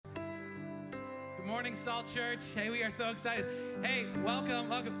morning, Salt Church. Hey, we are so excited. Hey, welcome.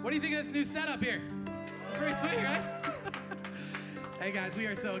 What do you think of this new setup here? It's pretty sweet, right? Hey, guys, we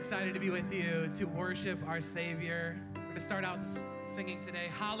are so excited to be with you to worship our Savior. We're going to start out singing today,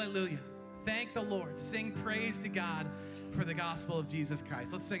 Hallelujah. Thank the Lord. Sing praise to God for the gospel of Jesus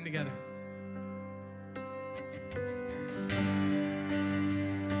Christ. Let's sing together.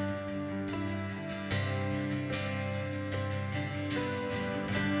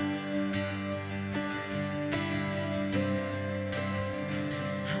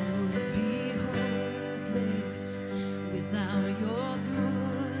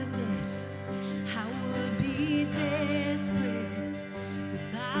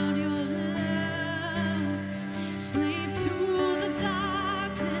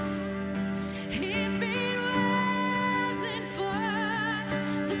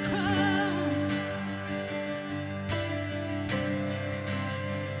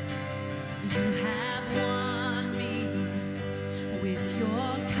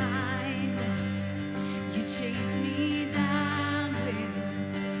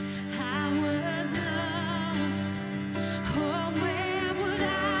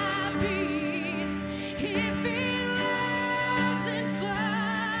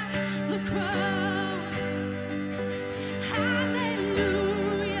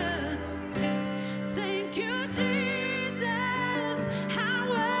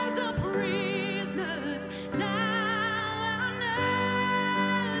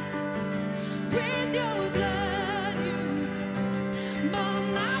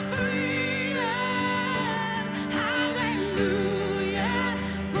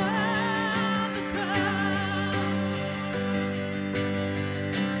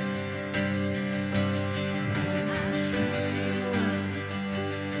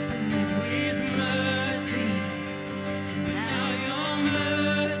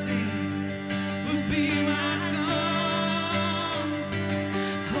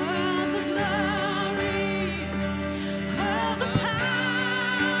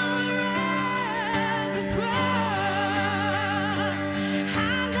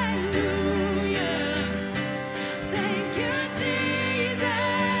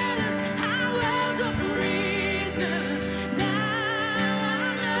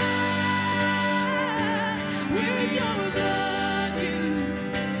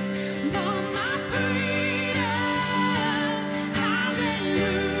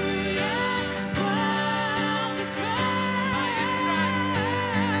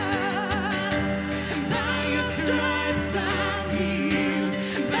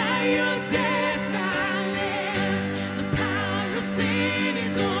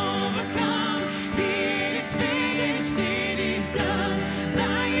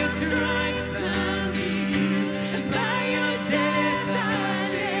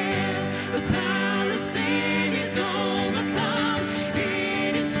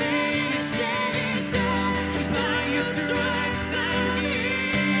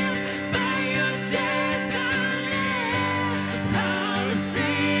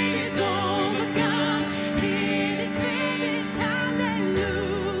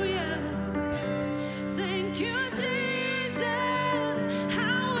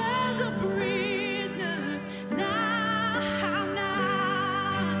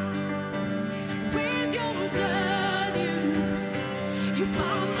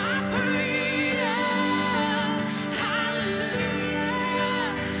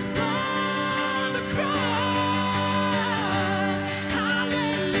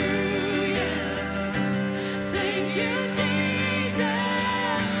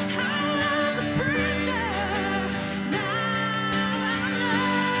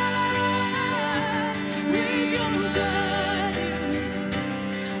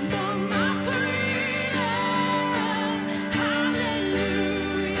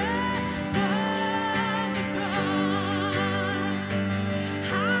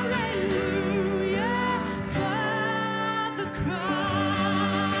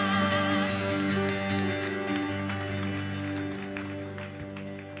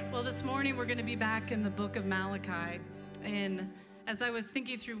 We're going to be back in the book of Malachi, and as I was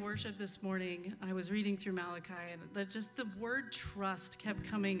thinking through worship this morning, I was reading through Malachi, and just the word trust kept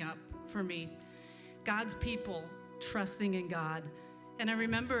coming up for me. God's people trusting in God. And I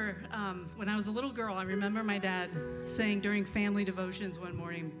remember when I was a little girl, I remember my dad saying during family devotions one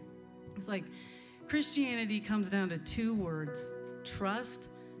morning, it's like, Christianity comes down to two words, trust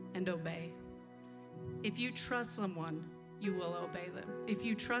and obey. If you trust someone, you will obey them. If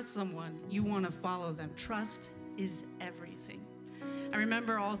you trust someone, you want to follow them. Trust is everything. I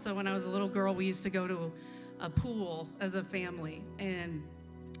remember also when I was a little girl, we used to go to a pool as a family, and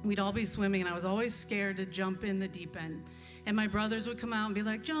we'd all be swimming, and I was always scared to jump in the deep end. And my brothers would come out and be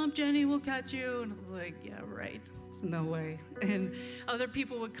like, "Jump, Jenny, we'll catch you." And I was like, "Yeah, right. There's no way." And other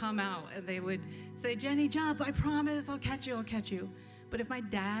people would come out and they would say, "Jenny, jump, I promise, I'll catch you, I'll catch you." But if my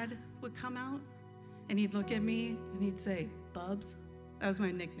dad would come out and he'd look at me and he'd say, "Bubs," that was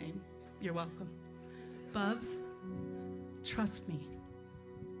my nickname. You're welcome. "Bubs, trust me.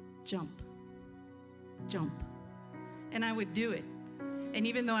 Jump. Jump." And I would do it. And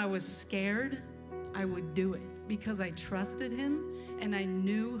even though I was scared, I would do it because I trusted him and I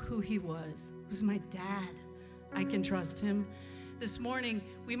knew who he was. He was my dad. I can trust him. This morning,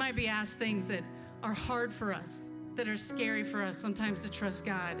 we might be asked things that are hard for us, that are scary for us sometimes to trust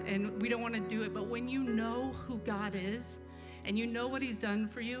God, and we don't want to do it. But when you know who God is and you know what he's done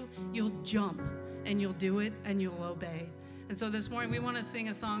for you, you'll jump and you'll do it and you'll obey. And so this morning, we want to sing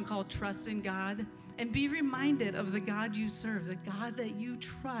a song called Trust in God, and be reminded of the God you serve, the God that you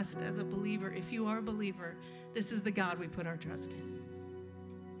trust as a believer. If you are a believer, this is the God we put our trust in.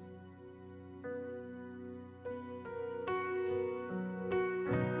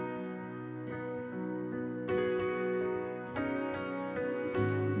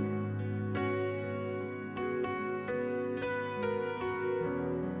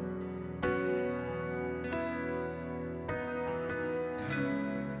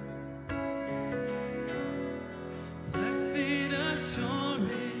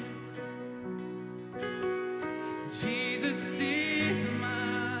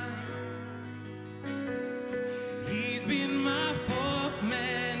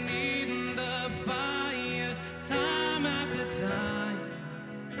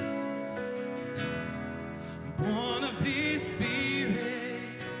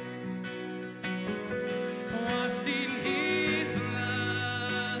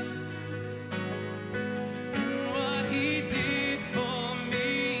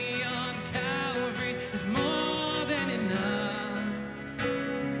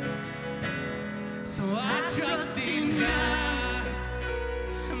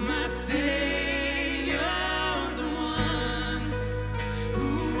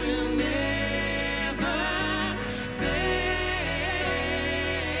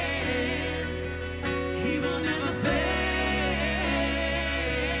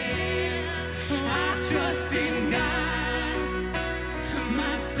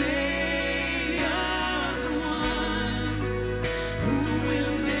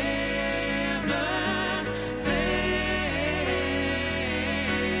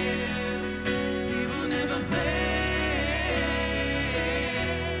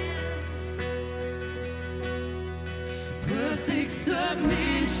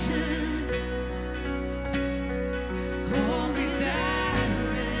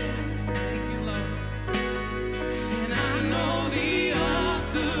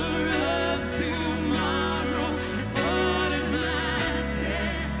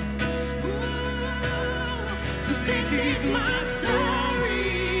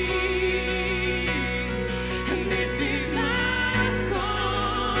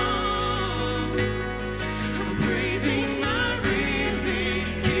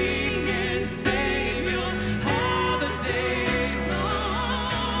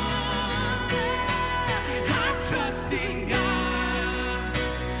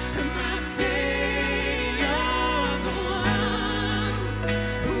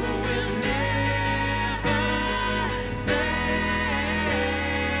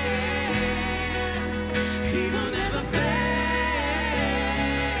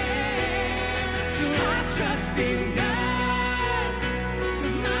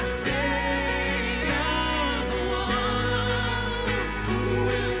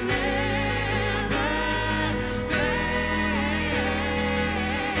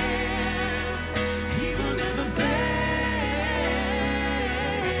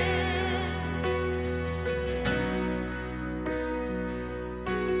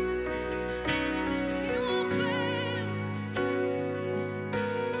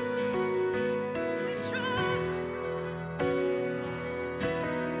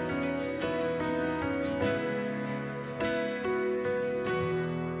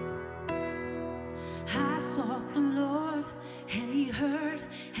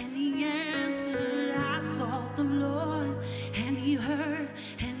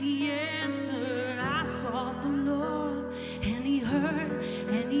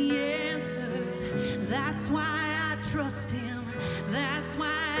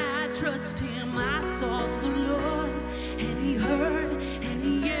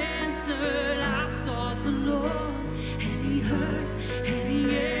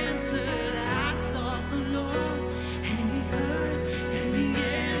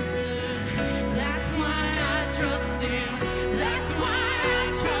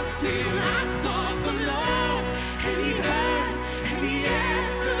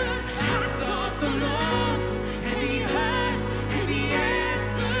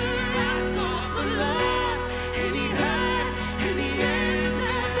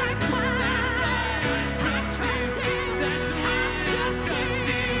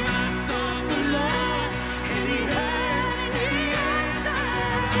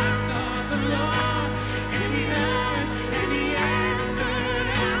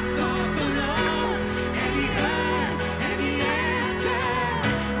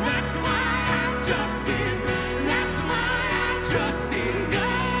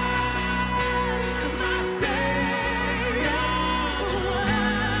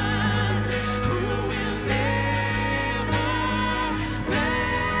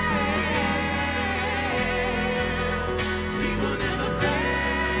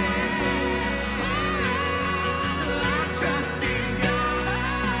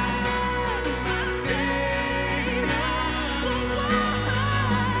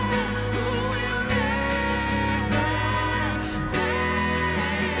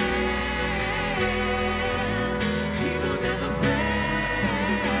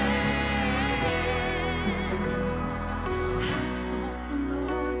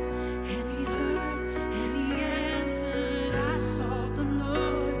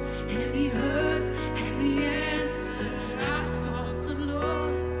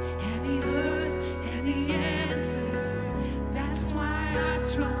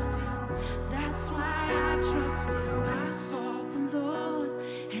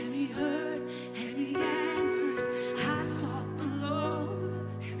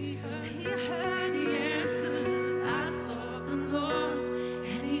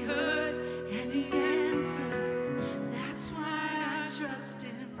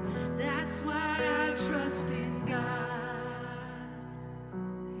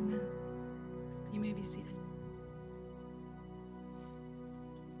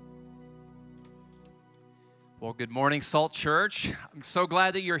 Well, good morning, Salt Church. I'm so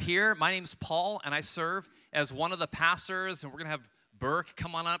glad that you're here. My name's Paul, and I serve as one of the pastors, and we're going to have Burke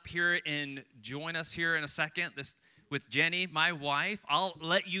come on up here and join us here in a second with Jenny, my wife. I'll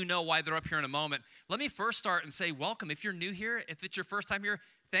let you know why they're up here in a moment. Let me first start and say welcome. If you're new here, if it's your first time here,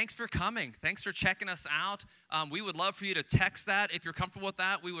 thanks for coming. Thanks for checking us out. We would love for you to text that. If you're comfortable with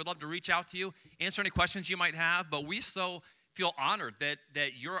that, we would love to reach out to you, answer any questions you might have, but we so feel honored that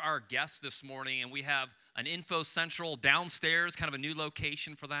you're our guest this morning, and we have an Info Central downstairs, kind of a new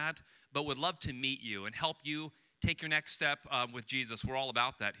location for that, but would love to meet you and help you take your next step with Jesus. We're all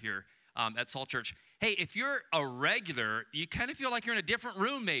about that here at Salt Church. Hey, if you're a regular, you kind of feel like you're in a different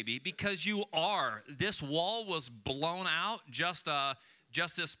room maybe, because you are. This wall was blown out just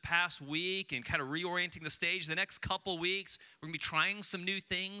this past week and kind of reorienting the stage. The next couple weeks, we're going to be trying some new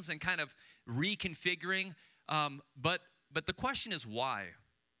things and kind of reconfiguring. But the question is why?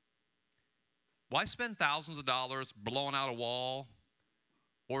 Why spend thousands of dollars blowing out a wall,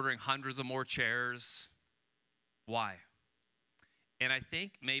 ordering hundreds of more chairs? Why? And I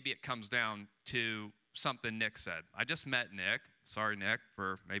think maybe it comes down to something Nick said. I just met Nick. Sorry, Nick,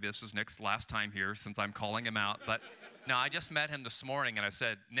 for maybe this is Nick's last time here since I'm calling him out. But no, I just met him this morning, and I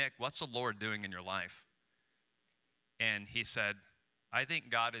said, Nick, what's the Lord doing in your life? And he said, I think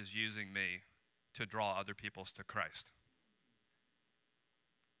God is using me to draw other people to Christ.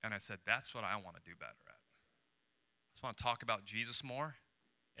 And I said, that's what I want to do better at. I just want to talk about Jesus more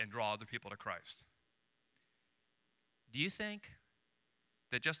and draw other people to Christ. Do you think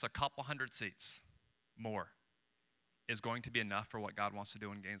that just a couple hundred seats more is going to be enough for what God wants to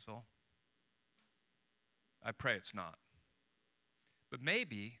do in Gainesville? I pray it's not. But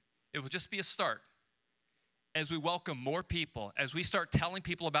maybe it will just be a start as we welcome more people, as we start telling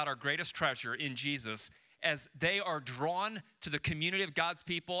people about our greatest treasure in Jesus, as they are drawn to the community of God's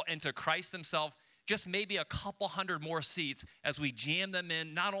people and to Christ himself, just maybe a couple hundred more seats as we jam them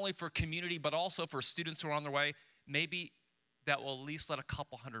in, not only for community, but also for students who are on their way. Maybe that will at least let a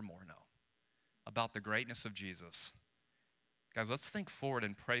couple hundred more know about the greatness of Jesus. Guys, let's think forward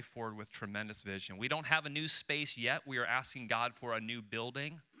and pray forward with tremendous vision. We don't have a new space yet. We are asking God for a new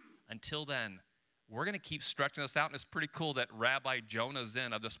building. Until then, we're going to keep stretching this out, and it's pretty cool that Rabbi Jonah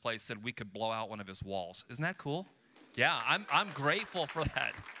Zinn of this place said we could blow out one of his walls. Isn't that cool? Yeah, I'm grateful for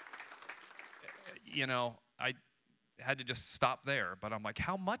that. You know, I had to just stop there, but I'm like,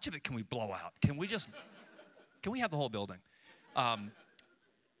 how much of it can we blow out? Can we have the whole building?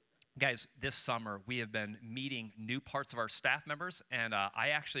 Guys, this summer we have been meeting new parts of our staff members, and I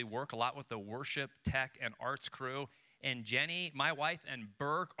actually work a lot with the worship, tech, and arts crew. And Jenny, my wife, and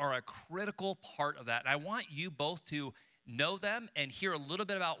Burke are a critical part of that. And I want you both to know them and hear a little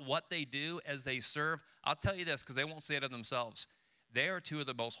bit about what they do as they serve. I'll tell you this, because they won't say it of themselves. They are two of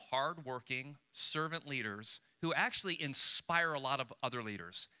the most hardworking servant leaders who actually inspire a lot of other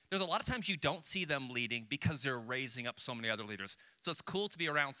leaders. There's a lot of times you don't see them leading because they're raising up so many other leaders. So it's cool to be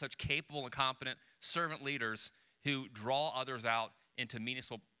around such capable and competent servant leaders who draw others out into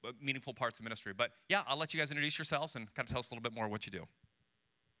meaningful parts of ministry. But yeah, I'll let you guys introduce yourselves and kind of tell us a little bit more what you do.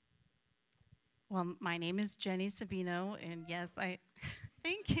 Well, my name is Jenny Sabino, and yes,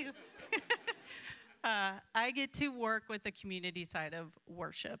 thank you. I get to work with the community side of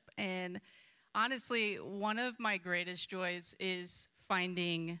worship, and honestly, one of my greatest joys is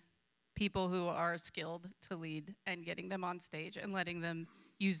finding people who are skilled to lead and getting them on stage and letting them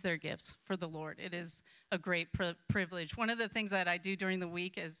use their gifts for the Lord. It is a great privilege. One of the things that I do during the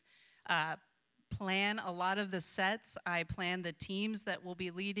week is plan a lot of the sets. I plan the teams that will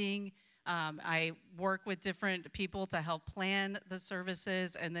be leading. I work with different people to help plan the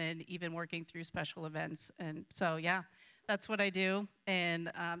services, and then even working through special events. And so, yeah, that's what I do,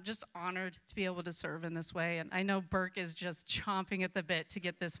 and I'm just honored to be able to serve in this way. And I know Burke is just chomping at the bit to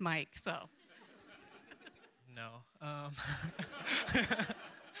get this mic, so. No.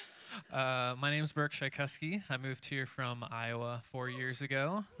 My name's Burke Szykuski. I moved here from Iowa 4 years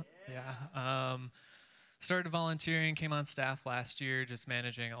ago. Yeah. Started volunteering, came on staff last year, just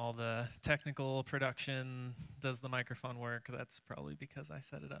managing all the technical production. Does the microphone work? That's probably because I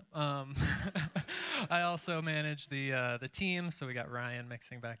set it up. I also manage the team, so we got Ryan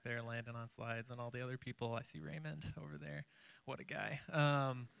mixing back there, Landon on slides, and all the other people. I see Raymond over there. What a guy.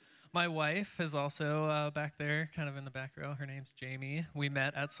 My wife is also back there, kind of in the back row. Her name's Jamie. We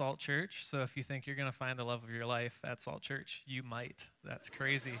met at Salt Church, so if you think you're going to find the love of your life at Salt Church, you might. That's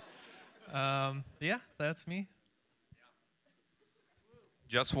crazy. Yeah, that's me.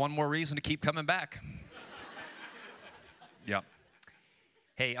 Just one more reason to keep coming back. Yeah.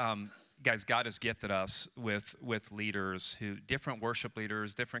 Hey, guys, God has gifted us with leaders different worship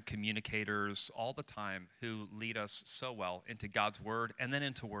leaders, different communicators all the time who lead us so well into God's word and then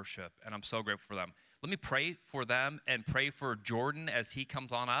into worship. And I'm so grateful for them. Let me pray for them and pray for Jordan as he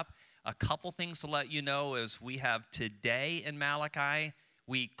comes on up. A couple things to let you know is we have today in Malachi.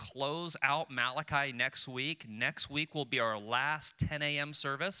 We close out Malachi next week. Next week will be our last 10 a.m.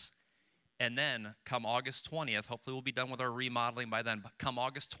 service. And then come August 20th, hopefully we'll be done with our remodeling by then, but come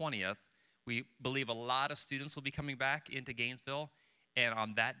August 20th, we believe a lot of students will be coming back into Gainesville, and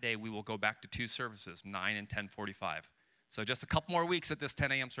on that day, we will go back to 2 services, 9 and 10:45. So just a couple more weeks at this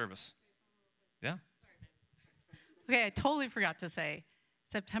 10 a.m. service. Yeah? Okay, I totally forgot to say,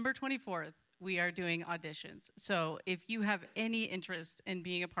 September 24th, we are doing auditions. So if you have any interest in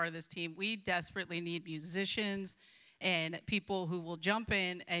being a part of this team, we desperately need musicians and people who will jump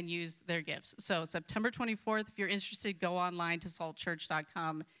in and use their gifts. So September 24th, if you're interested, go online to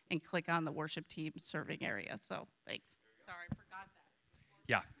saltchurch.com and click on the worship team serving area. So thanks. Sorry, I forgot that.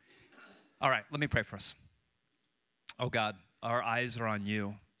 Yeah. All right, let me pray for us. Oh God, our eyes are on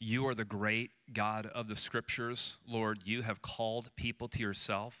you. You are the great God of the scriptures. Lord, you have called people to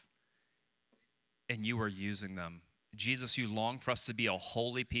yourself, and you are using them. Jesus, you long for us to be a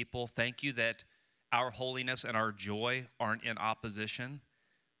holy people. Thank you that our holiness and our joy aren't in opposition.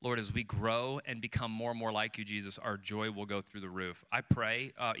 Lord, as we grow and become more and more like you, Jesus, our joy will go through the roof. I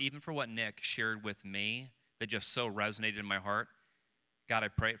pray, even for what Nick shared with me, that just so resonated in my heart. God, I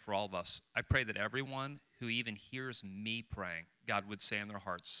pray it for all of us. I pray that everyone who even hears me praying, God would say in their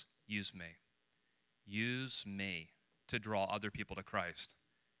hearts, use me. Use me to draw other people to Christ.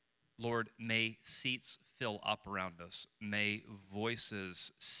 Lord, may seats fill up around us. May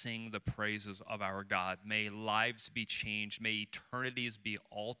voices sing the praises of our God. May lives be changed. May eternities be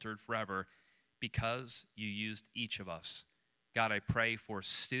altered forever because you used each of us. God, I pray for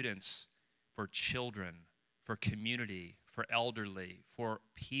students, for children, for community, for elderly, for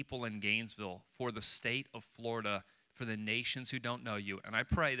people in Gainesville, for the state of Florida, for the nations who don't know you. And I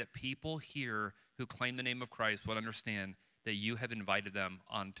pray that people here who claim the name of Christ would understand that you have invited them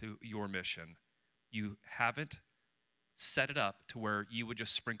onto your mission. You haven't set it up to where you would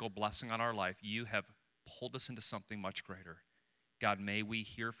just sprinkle blessing on our life. You have pulled us into something much greater. God, may we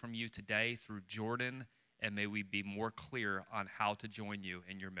hear from you today through Jordan, and may we be more clear on how to join you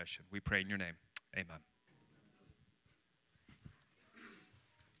in your mission. We pray in your name. Amen.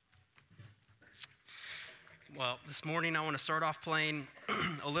 Well, this morning I want to start off playing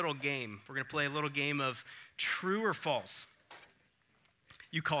a little game. We're going to play a little game of true or false.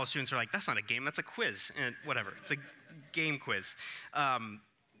 You college students are like, that's not a game, that's a quiz, and whatever. It's a game quiz. I'm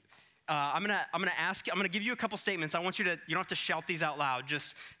gonna give you a couple statements. I want you don't have to shout these out loud.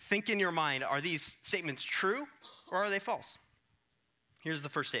 Just think in your mind, are these statements true or are they false? Here's the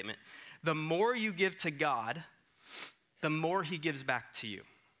first statement. The more you give to God, the more he gives back to you.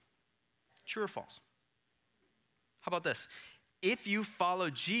 True or false? How about this? If you follow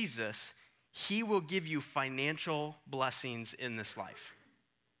Jesus, he will give you financial blessings in this life.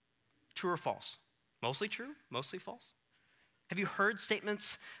 True or false? Mostly true, mostly false? Have you heard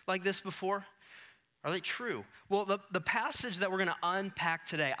statements like this before? Are they true? Well, the passage that we're going to unpack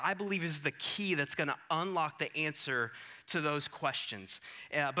today, I believe, is the key that's going to unlock the answer to those questions.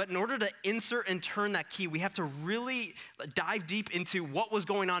 But in order to insert and turn that key, we have to really dive deep into what was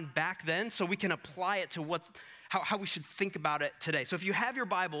going on back then so we can apply it to how we should think about it today. So if you have your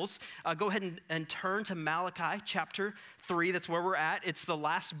Bibles, go ahead and turn to Malachi chapter 3. That's where we're at. It's the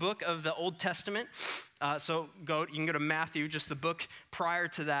last book of the Old Testament. So you can go to Matthew, just the book prior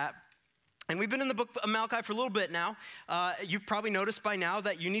to that. And we've been in the book of Malachi for a little bit now. You've probably noticed by now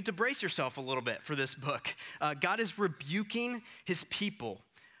that you need to brace yourself a little bit for this book. God is rebuking his people.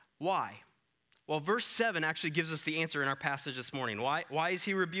 Why? Well, verse 7 actually gives us the answer in our passage this morning. Why is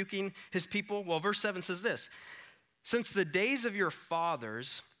he rebuking his people? Well, verse 7 says this. Since the days of your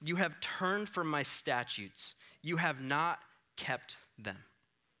fathers, you have turned from my statutes. You have not kept them.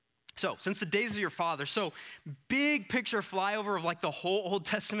 So, since the days of your fathers, so big picture flyover of like the whole Old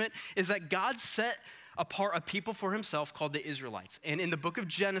Testament is that God set apart a people for himself called the Israelites. And in the book of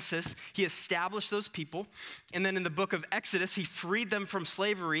Genesis, he established those people. And then in the book of Exodus, he freed them from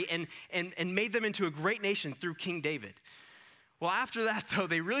slavery and made them into a great nation through King David. Well, after that, though,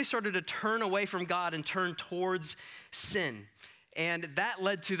 they really started to turn away from God and turn towards sin. And that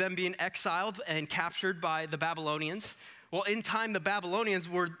led to them being exiled and captured by the Babylonians. Well, in time, the Babylonians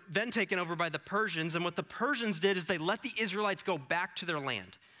were then taken over by the Persians. And what the Persians did is they let the Israelites go back to their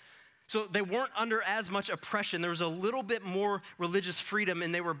land. So they weren't under as much oppression. There was a little bit more religious freedom,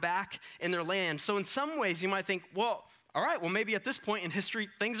 and they were back in their land. So in some ways, you might think, well, All right, well, maybe at this point in history,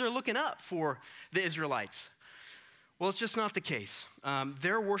 things are looking up for the Israelites. Well, it's just not the case.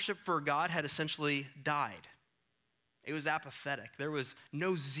 Their worship for God had essentially died. It was apathetic. There was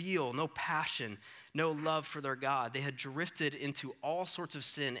no zeal, no passion, no love for their God. They had drifted into all sorts of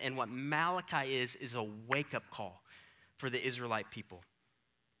sin, and what Malachi is a wake-up call for the Israelite people.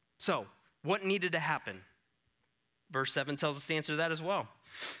 So, what needed to happen? Verse 7 tells us the answer to that as well.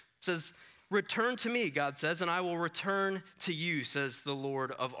 It says, return to me, God says, and I will return to you, says the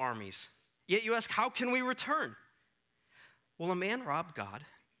Lord of armies. Yet you ask, how can we return? Well, a man robbed God,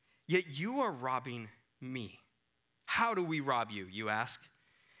 yet you are robbing me. How do we rob you, you ask?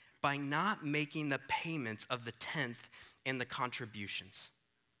 By not making the payments of the 10th and the contributions.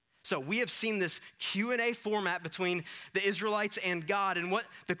 So we have seen this Q&A format between the Israelites and God, and what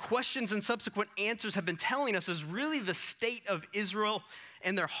the questions and subsequent answers have been telling us is really the state of Israel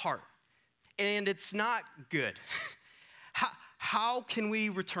and their heart. And it's not good. How can we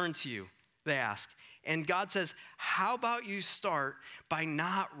return to you, they ask. And God says, how about you start by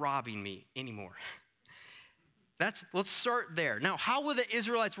not robbing me anymore? Let's start there. Now, how were the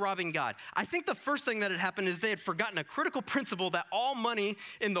Israelites robbing God? I think the first thing that had happened is they had forgotten a critical principle that all money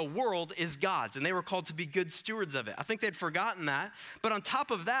in the world is God's, and they were called to be good stewards of it. I think they'd forgotten that. But on top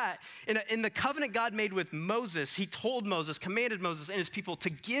of that, in the covenant God made with Moses, he told Moses, commanded Moses and his people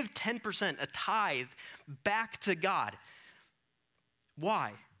to give 10%, a tithe, back to God.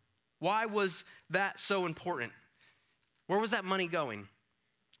 Why? Why was that so important? Where was that money going?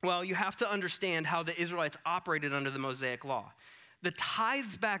 Well, you have to understand how the Israelites operated under the Mosaic law. The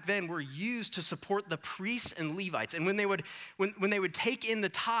tithes back then were used to support the priests and Levites. And when they would take in the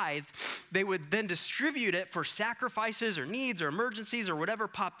tithe, they would then distribute it for sacrifices or needs or emergencies or whatever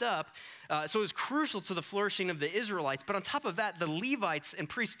popped up. So it was crucial to the flourishing of the Israelites. But on top of that, the Levites and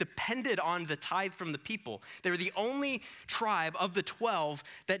priests depended on the tithe from the people. They were the only tribe of the 12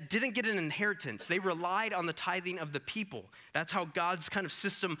 that didn't get an inheritance. They relied on the tithing of the people. That's how God's kind of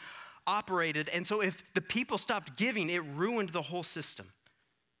system operated. And so if the people stopped giving, it ruined the whole system.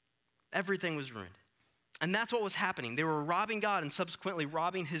 Everything was ruined. And that's what was happening. They were robbing God and subsequently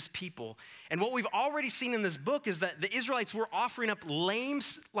robbing his people. And what we've already seen in this book is that the Israelites were offering up lame,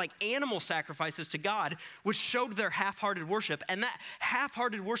 like animal sacrifices to God, which showed their half-hearted worship. And that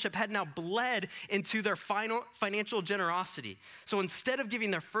half-hearted worship had now bled into their final financial generosity. So instead of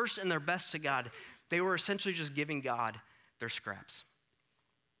giving their first and their best to God, they were essentially just giving God their scraps.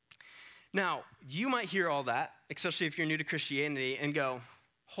 Now, you might hear all that, especially if you're new to Christianity, and go,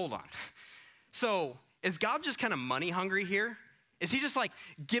 hold on. So, is God just kind of money hungry here? Is he just like,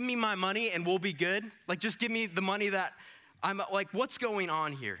 give me my money and we'll be good? Like, just give me the money that I'm, like, what's going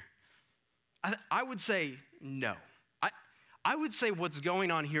on here? I would say no. I would say what's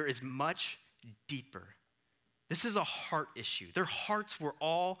going on here is much deeper. This is a heart issue. Their hearts were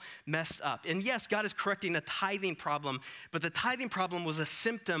all messed up. And yes, God is correcting a tithing problem, but the tithing problem was a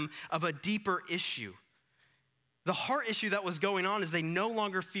symptom of a deeper issue. The heart issue that was going on is they no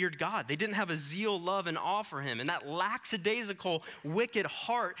longer feared God. They didn't have a zeal, love, and awe for him. And that lackadaisical, wicked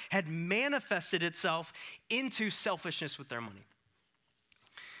heart had manifested itself into selfishness with their money.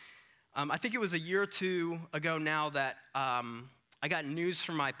 I think it was a year or two ago now that I got news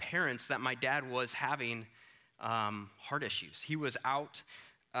from my parents that my dad was having heart issues. He was out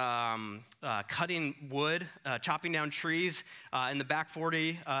cutting wood, chopping down trees in the back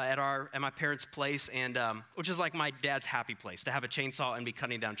 40 at my parents' place, and which is like my dad's happy place, to have a chainsaw and be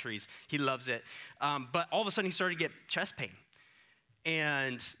cutting down trees. He loves it. But all of a sudden, he started to get chest pain,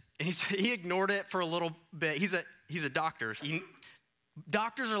 and he ignored it for a little bit. He's a doctor.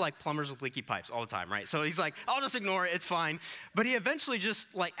 Doctors are like plumbers with leaky pipes all the time, right? So he's like, I'll just ignore it, it's fine. But he eventually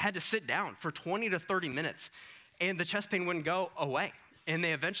just like had to sit down for 20 to 30 minutes, and the chest pain wouldn't go away. And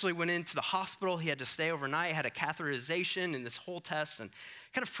they eventually went into the hospital. He had to stay overnight, had a catheterization and this whole test, and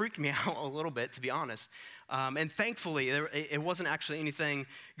kind of freaked me out a little bit, to be honest. And thankfully, it wasn't actually anything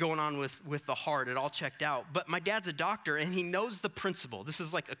going on with the heart. It all checked out. But my dad's a doctor, and he knows the principle. This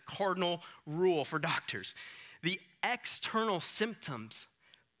is like a cardinal rule for doctors. The external symptoms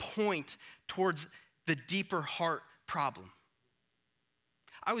point towards the deeper heart problem.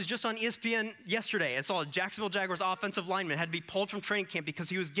 I was just on ESPN yesterday and saw a Jacksonville Jaguars offensive lineman had to be pulled from training camp because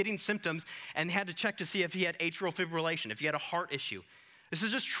he was getting symptoms and had to check to see if he had atrial fibrillation, if he had a heart issue. This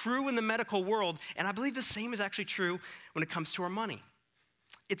is just true in the medical world, and I believe the same is actually true when it comes to our money.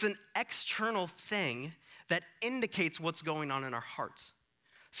 It's an external thing that indicates what's going on in our hearts.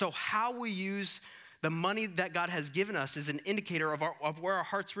 So how we use the money that God has given us is an indicator of where our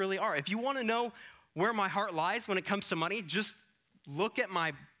hearts really are. If you want to know where my heart lies when it comes to money, just look at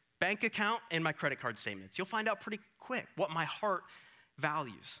my bank account and my credit card statements. You'll find out pretty quick, what my heart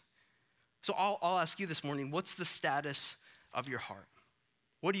values. So I'll ask you this morning, what's the status of your heart?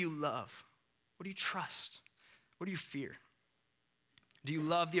 What do you love? What do you trust? What do you fear? Do you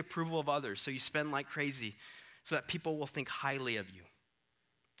love the approval of others so you spend like crazy so that people will think highly of you?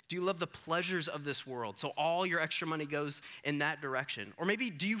 Do you love the pleasures of this world so all your extra money goes in that direction? Or maybe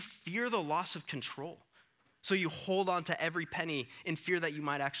do you fear the loss of control so you hold on to every penny in fear that you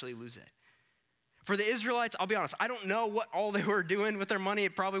might actually lose it? For the Israelites, I'll be honest, I don't know what all they were doing with their money.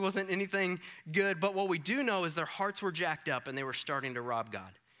 It probably wasn't anything good, but what we do know is their hearts were jacked up and they were starting to rob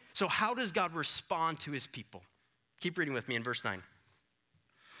God. So how does God respond to his people? Keep reading with me in verse 9.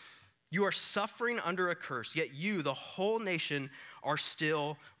 You are suffering under a curse, yet you, the whole nation, are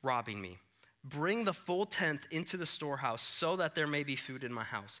still robbing me. Bring the full tenth into the storehouse so that there may be food in my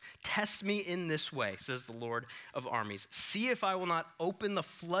house. Test me in this way, says the Lord of armies. See if I will not open the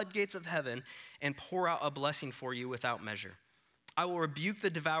floodgates of heaven and pour out a blessing for you without measure. I will rebuke the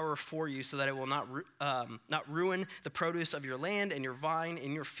devourer for you so that it will not ruin the produce of your land, and your vine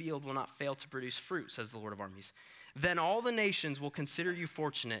in your field will not fail to produce fruit, says the Lord of armies. Then all the nations will consider you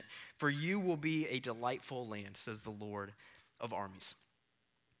fortunate, for you will be a delightful land, says the Lord of armies.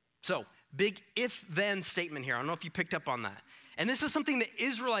 So, big if-then statement here. I don't know if you picked up on that. And this is something the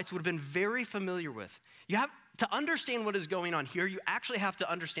Israelites would have been very familiar with. You have to understand what is going on here, you actually have to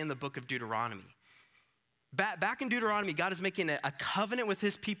understand the book of Deuteronomy. Back in Deuteronomy, God is making a covenant with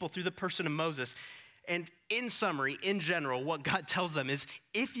his people through the person of Moses. And in summary, in general, what God tells them is,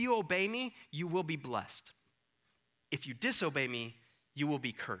 if you obey me, you will be blessed. If you disobey me, you will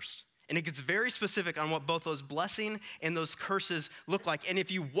be cursed. And it gets very specific on what both those blessing and those curses look like. And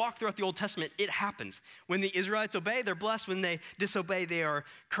if you walk throughout the Old Testament, it happens. When the Israelites obey, they're blessed. When they disobey, they are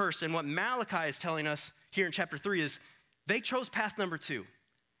cursed. And what Malachi is telling us here in chapter 3 is they chose path number 2.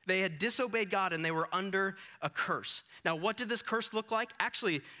 They had disobeyed God and they were under a curse. Now, what did this curse look like?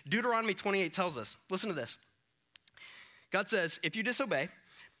 Actually, Deuteronomy 28 tells us. Listen to this. God says, if you disobey,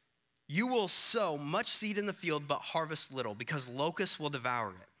 you will sow much seed in the field but harvest little, because locusts will devour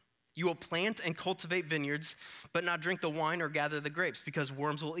it. You will plant and cultivate vineyards, but not drink the wine or gather the grapes, because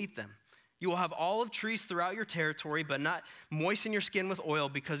worms will eat them. You will have olive trees throughout your territory, but not moisten your skin with oil,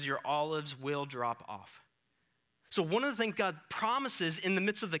 because your olives will drop off. So one of the things God promises in the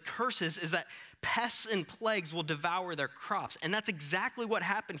midst of the curses is that pests and plagues will devour their crops. And that's exactly what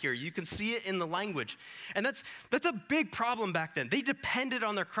happened here. You can see it in the language. And that's a big problem back then. They depended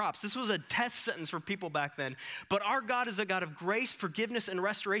on their crops. This was a death sentence for people back then. But our God is a God of grace, forgiveness, and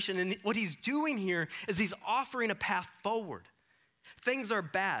restoration. And what he's doing here is he's offering a path forward. Things are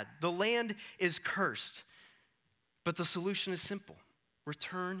bad. The land is cursed. But the solution is simple.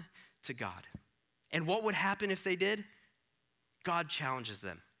 Return to God. And what would happen if they did? God challenges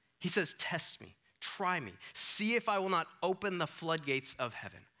them. He says, test me, try me, see if I will not open the floodgates of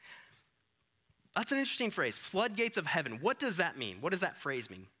heaven. That's an interesting phrase, floodgates of heaven. What does that mean? What does that phrase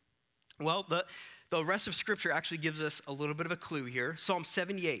mean? Well, the rest of Scripture actually gives us a little bit of a clue here. Psalm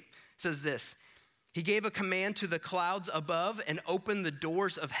 78 says this, he gave a command to the clouds above and opened the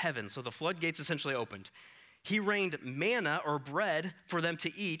doors of heaven. So the floodgates essentially opened. He rained manna or bread for them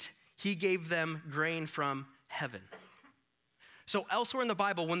to eat. He gave them grain from heaven. So elsewhere in the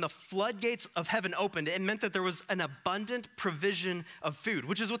Bible, when the floodgates of heaven opened, it meant that there was an abundant provision of food,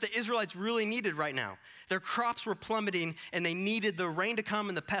 which is what the Israelites really needed right now. Their crops were plummeting, and they needed the rain to come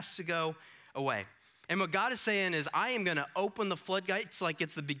and the pests to go away. And what God is saying is, I am going to open the floodgates like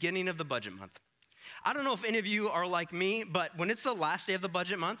it's the beginning of the budget month. I don't know if any of you are like me, but when it's the last day of the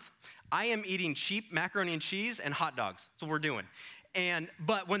budget month, I am eating cheap macaroni and cheese and hot dogs. That's what we're doing.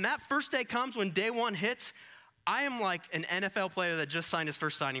 But when that first day comes, when day one hits, I am like an NFL player that just signed his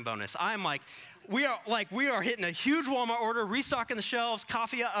first signing bonus. I am like, we are hitting a huge Walmart order, restocking the shelves,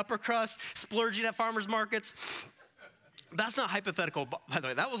 coffee at Upper Crust, splurging at farmers markets. That's not hypothetical, by the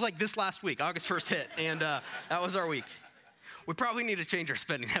way. That was like this last week, August 1st hit, and that was our week. We probably need to change our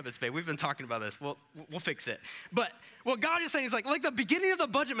spending habits, babe. We've been talking about this. We'll fix it. But what God is saying is like the beginning of the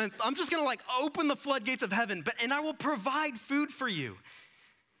budget month, I'm just going to open the floodgates of heaven, and I will provide food for you.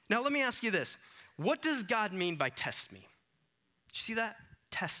 Now, let me ask you this. What does God mean by test me? Did you see that?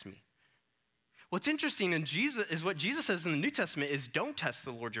 Test me. What's interesting in Jesus is what Jesus says in the New Testament is don't test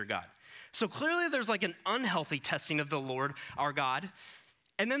the Lord your God. So clearly there's an unhealthy testing of the Lord our God.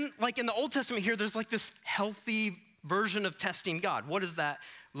 And then in the Old Testament here, there's this healthy version of testing God. What does that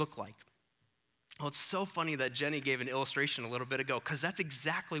look like? Well, it's so funny that Jenny gave an illustration a little bit ago, because that's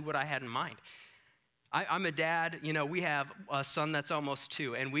exactly what I had in mind. I'm a dad. We have a son that's almost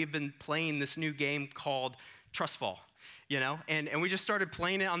 2, and we've been playing this new game called Trust Fall, and we just started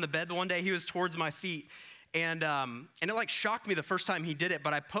playing it on the bed one day. He was towards my feet, And it like shocked me the first time he did it,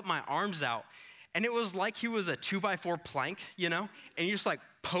 but I put my arms out, and it was like he was a 2x4 plank, you know? And he just like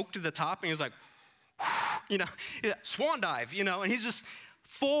poked to the top, and he was like, you know, swan dive, you know? And he's just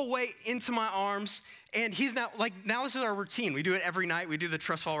full weight into my arms. And he's now this is our routine. We do it every night. We do the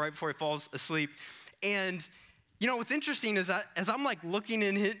trust fall right before he falls asleep. And you know, what's interesting is that as I'm like looking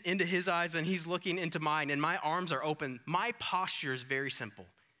into his eyes and he's looking into mine and my arms are open, my posture is very simple.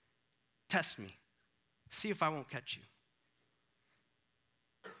 Test me. See if I won't catch you.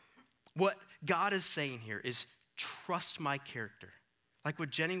 What God is saying here is trust my character. Like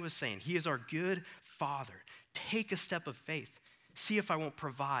what Jenny was saying, he is our good Father. Take a step of faith. See if I won't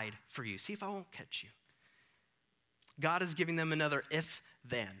provide for you. See if I won't catch you. God is giving them another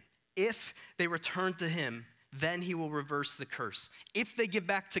if-then. If they return to him, then he will reverse the curse. If they give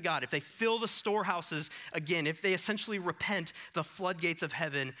back to God, if they fill the storehouses again, if they essentially repent, the floodgates of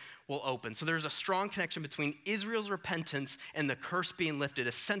heaven will open. So there's a strong connection between Israel's repentance and the curse being lifted.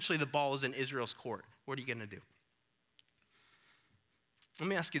 Essentially, the ball is in Israel's court. What are you going to do? Let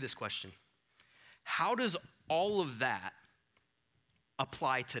me ask you this question. How does all of that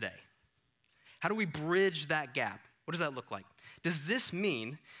apply today? How do we bridge that gap? What does that look like? Does this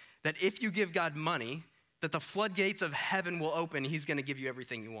mean that if you give God money, that the floodgates of heaven will open, he's going to give you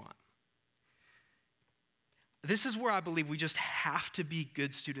everything you want? This is where I believe we just have to be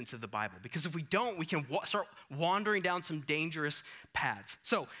good students of the Bible, because if we don't, we can start wandering down some dangerous paths.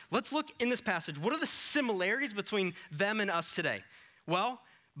 So let's look in this passage. What are the similarities between them and us today? Well,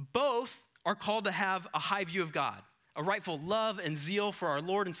 both are called to have a high view of God, a rightful love and zeal for our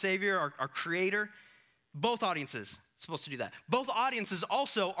Lord and Savior, our Creator. Both audiences supposed to do that. Both audiences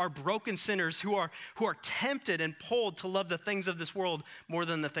also are broken sinners who are tempted and pulled to love the things of this world more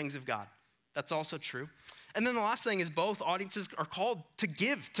than the things of God. That's also true. And then the last thing is both audiences are called to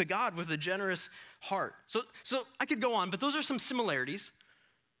give to God with a generous heart. So I could go on, but those are some similarities.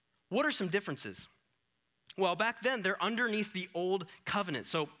 What are some differences? Well, back then, they're underneath the old covenant.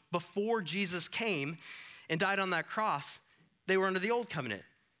 So before Jesus came and died on that cross, they were under the old covenant.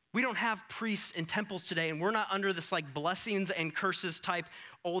 We don't have priests in temples today, and we're not under this like blessings and curses type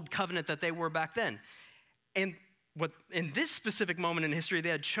old covenant that they were back then. And what in this specific moment in history, they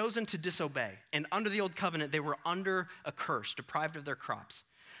had chosen to disobey. And under the old covenant, they were under a curse, deprived of their crops.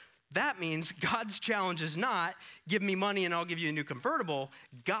 That means God's challenge is not, give me money and I'll give you a new convertible.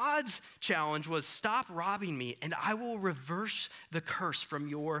 God's challenge was, stop robbing me and I will reverse the curse from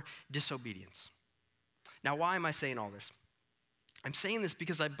your disobedience. Now, why am I saying all this? I'm saying this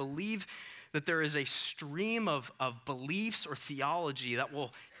because I believe that there is a stream of beliefs or theology that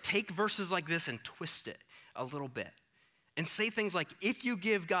will take verses like this and twist it a little bit and say things like, if you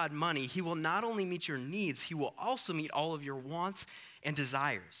give God money, he will not only meet your needs, he will also meet all of your wants and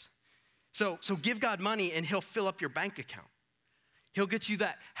desires. So give God money and he'll fill up your bank account. He'll get you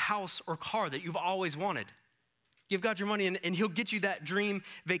that house or car that you've always wanted. Give God your money and he'll get you that dream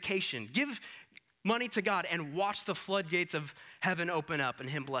vacation. Give money to God and watch the floodgates of heaven open up and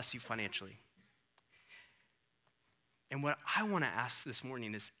him bless you financially. And what I want to ask this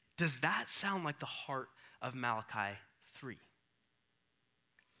morning is, does that sound like the heart of Malachi 3?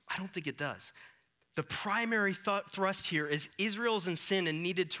 I don't think it does. The primary thrust here is Israel's in sin and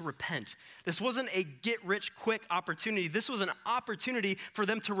needed to repent. This wasn't a get-rich-quick opportunity. This was an opportunity for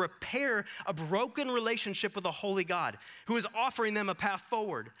them to repair a broken relationship with a holy God who is offering them a path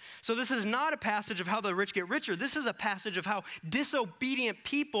forward. So this is not a passage of how the rich get richer. This is a passage of how disobedient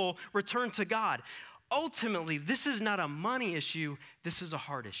people return to God. Ultimately, this is not a money issue. This is a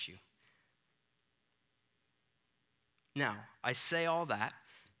heart issue. Now, I say all that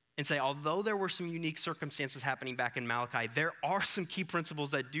and say, although there were some unique circumstances happening back in Malachi, there are some key principles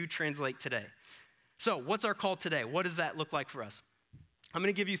that do translate today. So what's our call today? What does that look like for us? I'm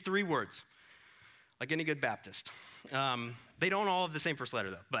going to give you 3 words, like any good Baptist. They don't all have the same first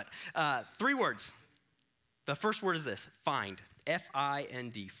letter, though, but 3 words. The first word is this, find,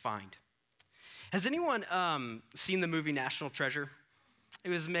 F-I-N-D, find. Has anyone seen the movie National Treasure? It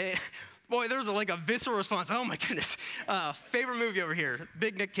was made... Boy, there was a visceral response. Oh my goodness. Favorite movie over here.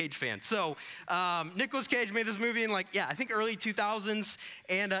 Big Nick Cage fan. So Nicolas Cage made this movie in I think early 2000s.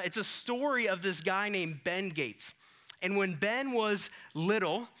 And it's a story of this guy named Ben Gates. And when Ben was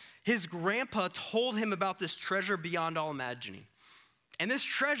little, his grandpa told him about this treasure beyond all imagining. And this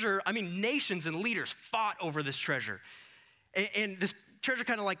treasure, nations and leaders fought over this treasure. And this treasure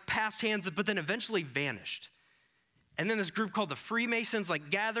kind of passed hands, but then eventually vanished. And then this group called the Freemasons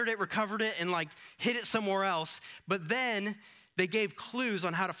gathered it, recovered it, and hid it somewhere else. But then they gave clues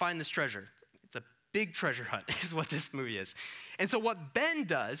on how to find this treasure. It's a big treasure hunt is what this movie is. And so what Ben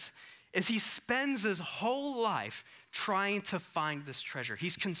does is he spends his whole life trying to find this treasure.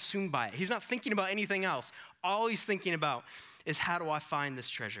 He's consumed by it. He's not thinking about anything else. All he's thinking about is, how do I find this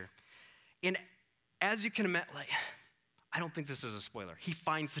treasure? And as you can imagine, I don't think this is a spoiler. He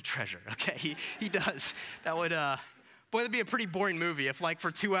finds the treasure, okay? He does. That would, that'd be a pretty boring movie if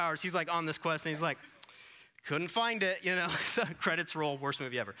for 2 hours he's on this quest and he's couldn't find it, Credits roll, worst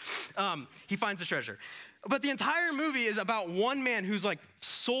movie ever. He finds the treasure. But the entire movie is about one man whose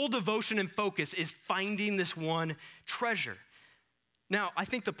sole devotion and focus is finding this one treasure. Now, I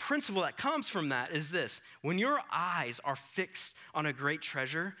think the principle that comes from that is this: when your eyes are fixed on a great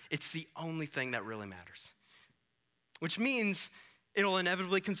treasure, it's the only thing that really matters. Which means it'll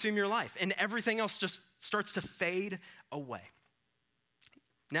inevitably consume your life, and everything else just starts to fade away.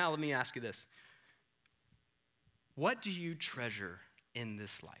 Now, let me ask you this. What do you treasure in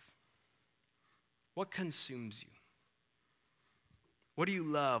this life? What consumes you? What do you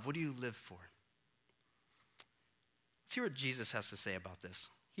love? What do you live for? Let's hear what Jesus has to say about this.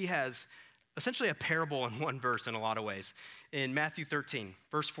 He has essentially a parable in one verse in a lot of ways. In Matthew 13,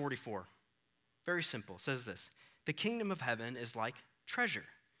 verse 44, very simple, it says this: "The kingdom of heaven is like treasure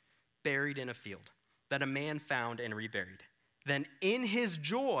buried in a field that a man found and reburied. Then in his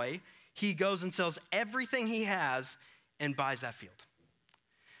joy, he goes and sells everything he has and buys that field."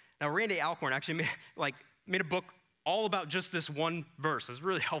 Now, Randy Alcorn actually made a book all about just this one verse. It's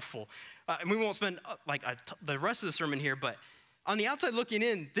really helpful. And we won't spend the rest of the sermon here, but on the outside looking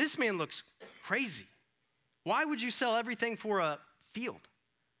in, this man looks crazy. Why would you sell everything for a field?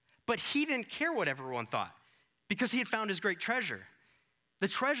 But he didn't care what everyone thought, because he had found his great treasure. The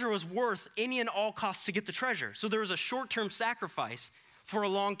treasure was worth any and all costs to get the treasure. So there was a short-term sacrifice for a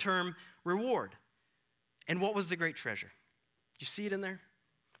long-term reward. And what was the great treasure? You see it in there?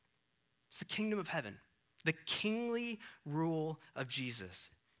 It's the kingdom of heaven, the kingly rule of Jesus.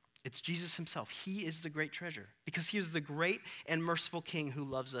 It's Jesus himself. He is the great treasure because he is the great and merciful king who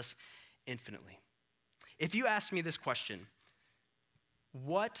loves us infinitely. If you ask me this question,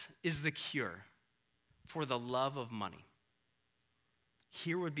 what is the cure for the love of money?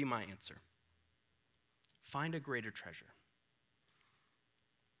 Here would be my answer. Find a greater treasure.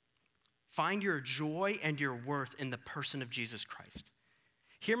 Find your joy and your worth in the person of Jesus Christ.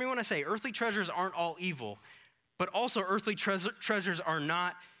 Hear me when I say earthly treasures aren't all evil, but also earthly treasures are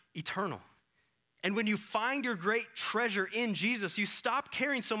not eternal. And when you find your great treasure in Jesus, you stop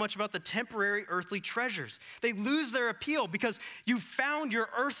caring so much about the temporary earthly treasures. They lose their appeal because you found your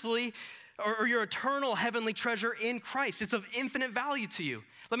earthly or your eternal heavenly treasure in Christ. It's of infinite value to you.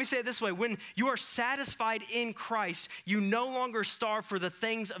 Let me say it this way: when you are satisfied in Christ, you no longer starve for the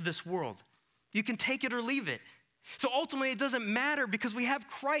things of this world. You can take it or leave it. So ultimately, it doesn't matter because we have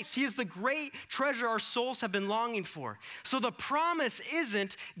Christ. He is the great treasure our souls have been longing for. So the promise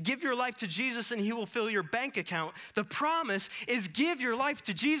isn't give your life to Jesus and he will fill your bank account. The promise is give your life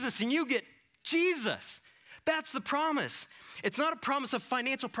to Jesus and you get Jesus. That's the promise. It's not a promise of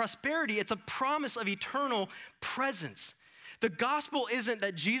financial prosperity. It's a promise of eternal presence. The gospel isn't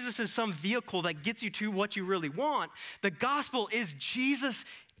that Jesus is some vehicle that gets you to what you really want. The gospel is Jesus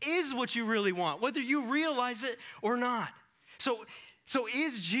is what you really want, whether you realize it or not. So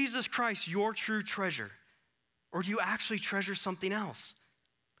is Jesus Christ your true treasure? Or do you actually treasure something else?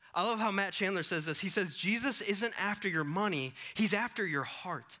 I love how Matt Chandler says this. He says, Jesus isn't after your money, he's after your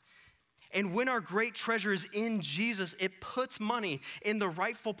heart. And when our great treasure is in Jesus, it puts money in the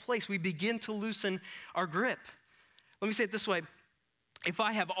rightful place. We begin to loosen our grip. Let me say it this way. If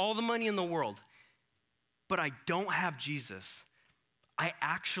I have all the money in the world, but I don't have Jesus, I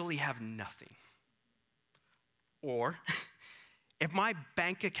actually have nothing. Or if my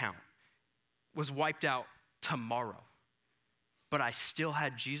bank account was wiped out tomorrow, but I still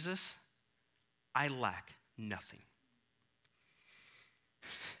had Jesus, I lack nothing.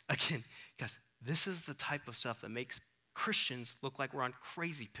 Again, guys, this is the type of stuff that makes Christians look like we're on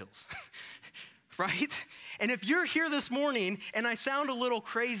crazy pills, right? And if you're here this morning and I sound a little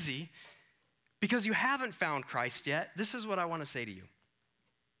crazy because you haven't found Christ yet, this is what I want to say to you.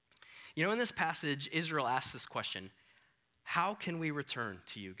 You know, in this passage, Israel asks this question: how can we return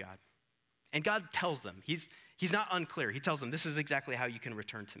to you, God? And God tells them, he's not unclear. He tells them, this is exactly how you can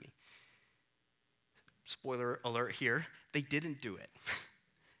return to me. Spoiler alert here, they didn't do it.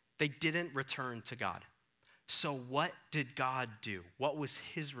 They didn't return to God. So what did God do? What was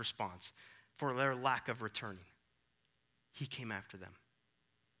his response for their lack of returning? He came after them.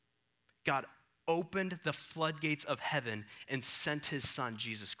 God opened the floodgates of heaven and sent his son,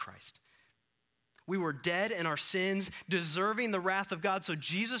 Jesus Christ. We were dead in our sins, deserving the wrath of God. So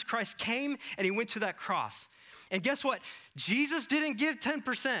Jesus Christ came and he went to that cross. And guess what? Jesus didn't give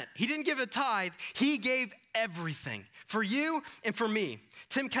 10%. He didn't give a tithe. He gave everything for you and for me.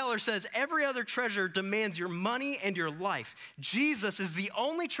 Tim Keller says, every other treasure demands your money and your life. Jesus is the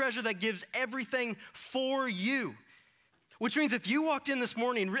only treasure that gives everything for you. Which means if you walked in this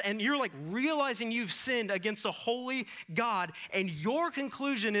morning and you're like realizing you've sinned against a holy God, and your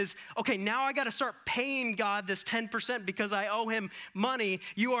conclusion is, okay, now I got to start paying God this 10% because I owe him money,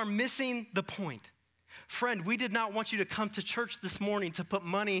 you are missing the point. Friend, we did not want you to come to church this morning to put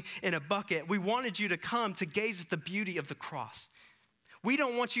money in a bucket. We wanted you to come to gaze at the beauty of the cross. We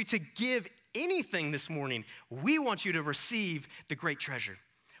don't want you to give anything this morning. We want you to receive the great treasure.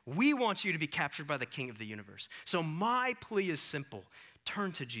 We want you to be captured by the King of the universe. So my plea is simple.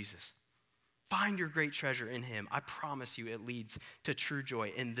 Turn to Jesus. Find your great treasure in him. I promise you it leads to true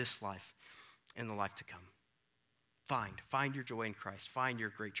joy in this life and the life to come. Find your joy in Christ. Find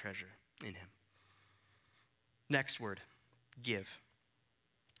your great treasure in him. Next word, give.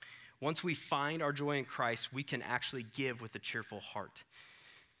 Once we find our joy in Christ, we can actually give with a cheerful heart.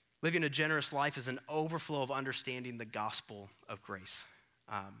 Living a generous life is an overflow of understanding the gospel of grace.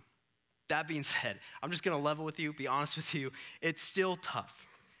 That being said, I'm just going to level with you, be honest with you. It's still tough.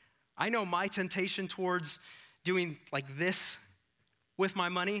 I know my temptation towards doing like this with my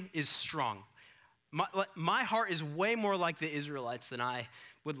money is strong. My heart is way more like the Israelites than I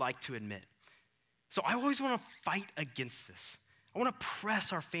would like to admit. So I always want to fight against this. I want to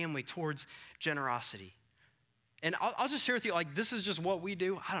press our family towards generosity. And I'll just share with you, like, this is just what we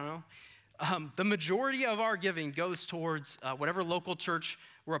do. I don't know. The majority of our giving goes towards whatever local church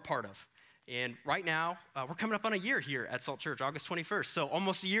we're a part of. And right now, we're coming up on a year here at Salt Church, August 21st. So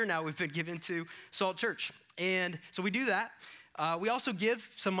almost a year now we've been given to Salt Church. And so we do that. We also give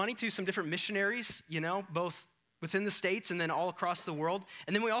some money to some different missionaries, both within the States and then all across the world.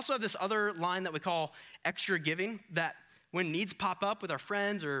 And then we also have this other line that we call extra giving, that when needs pop up with our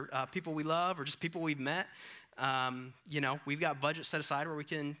friends or people we love or just people we've met, we've got budget set aside where we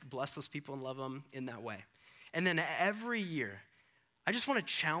can bless those people and love them in that way. And then every year, I just want to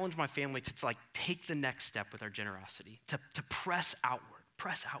challenge my family to like take the next step with our generosity, to press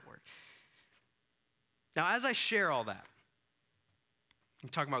outward. Now, as I share all that, I'm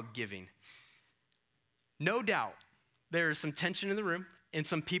talking about giving. No doubt there is some tension in the room and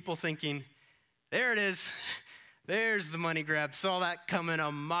some people thinking, there it is. There's the money grab. Saw that coming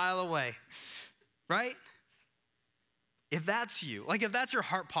a mile away, right? If that's you, like if that's your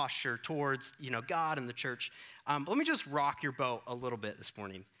heart posture towards, God and the church, let me just rock your boat a little bit this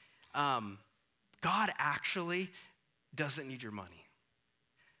morning. God actually doesn't need your money.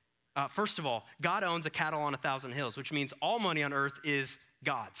 First of all, God owns a cattle on 1,000 hills, which means all money on earth is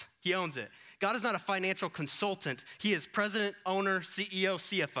God's. He owns it. God is not a financial consultant. He is president, owner, CEO,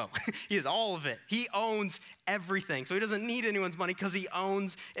 CFO. He is all of it. He owns everything. So he doesn't need anyone's money because he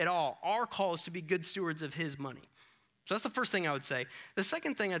owns it all. Our call is to be good stewards of his money. So that's the first thing I would say. The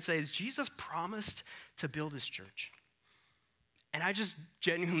second thing I'd say is Jesus promised to build his church. And I just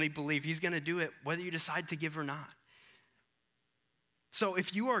genuinely believe he's going to do it whether you decide to give or not. So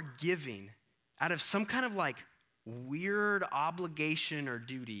if you are giving out of some kind of like weird obligation or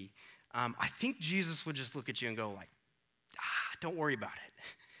duty, I think Jesus would just look at you and go like, don't worry about it.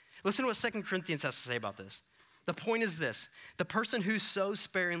 Listen to what 2 Corinthians has to say about this. The point is this: the person who sows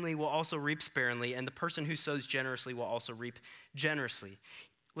sparingly will also reap sparingly, and the person who sows generously will also reap generously.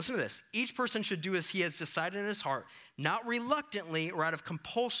 Listen to this. Each person should do as he has decided in his heart, not reluctantly or out of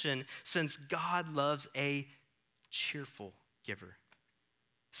compulsion, since God loves a cheerful giver.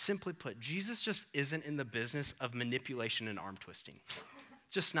 Simply put, Jesus just isn't in the business of manipulation and arm twisting.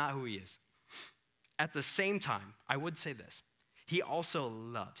 Just not who he is. At the same time, I would say this: he also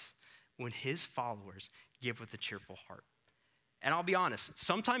loves when his followers give with a cheerful heart. And I'll be honest,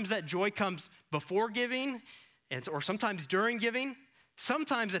 sometimes that joy comes before giving, or sometimes during giving.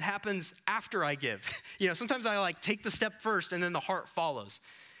 Sometimes it happens after I give. Sometimes I like take the step first and then the heart follows.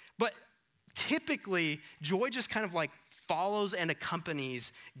 But typically, joy just kind of like follows and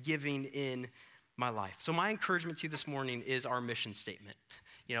accompanies giving in my life. So my encouragement to you this morning is our mission statement.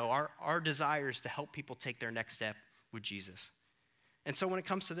 Our desire is to help people take their next step with Jesus. And so when it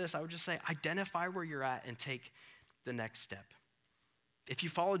comes to this, I would just say, identify where you're at and take the next step. If you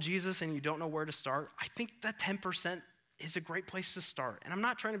follow Jesus and you don't know where to start, I think that 10% is a great place to start. And I'm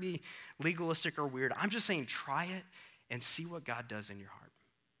not trying to be legalistic or weird. I'm just saying try it and see what God does in your heart.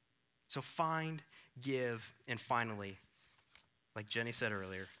 So find, give, and finally, like Jenny said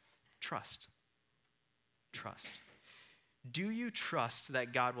earlier, trust. Trust. Do you trust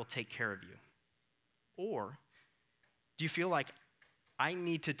that God will take care of you? Or do you feel like I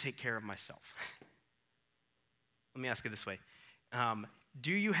need to take care of myself? Let me ask it this way.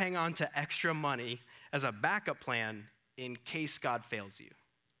 Do you hang on to extra money as a backup plan in case God fails you?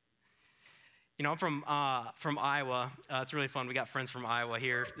 You know, I'm from Iowa. It's really fun. We got friends from Iowa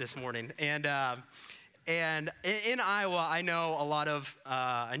here this morning. And in Iowa, I knew a lot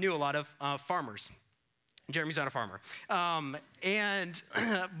of farmers. Jeremy's not a farmer. But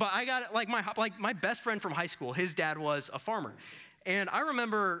I got, my best friend from high school, his dad was a farmer. And I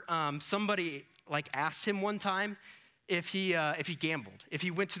remember somebody, asked him one time if he gambled, if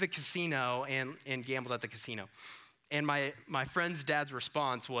he went to the casino and gambled at the casino. And my friend's dad's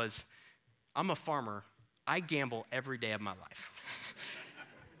response was, I'm a farmer. I gamble every day of my life.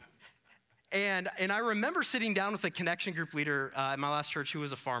 And I remember sitting down with a connection group leader at my last church who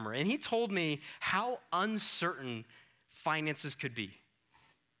was a farmer, and he told me how uncertain finances could be.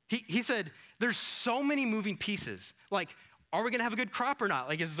 He said, there's so many moving pieces. Are we gonna have a good crop or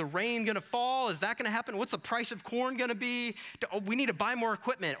not? Is the rain gonna fall? Is that gonna happen? What's the price of corn gonna be? We need to buy more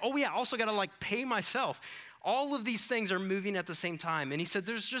equipment. Oh yeah, also gotta pay myself. All of these things are moving at the same time. And he said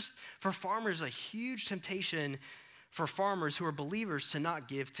there's just, for farmers, a huge temptation for farmers who are believers to not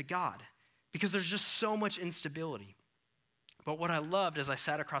give to God, because there's just so much instability. But what I loved as I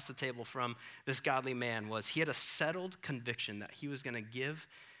sat across the table from this godly man was he had a settled conviction that he was gonna give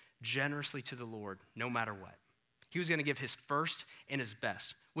generously to the Lord no matter what. He was gonna give his first and his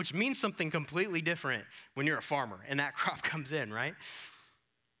best, which means something completely different when you're a farmer and that crop comes in, right?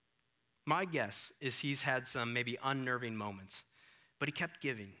 My guess is he's had some maybe unnerving moments, but he kept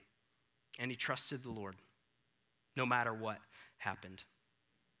giving and he trusted the Lord no matter what happened.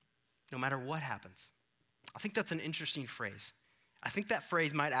 No matter what happens. I think that's an interesting phrase. I think that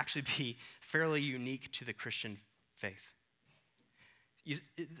phrase might actually be fairly unique to the Christian faith.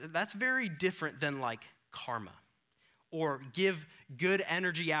 That's very different than karma, or give good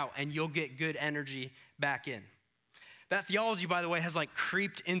energy out and you'll get good energy back in. That theology, by the way, has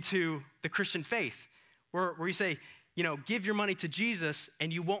creeped into the Christian faith, where you say, give your money to Jesus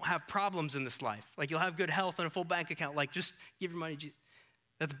and you won't have problems in this life. You'll have good health and a full bank account. Just give your money to Jesus.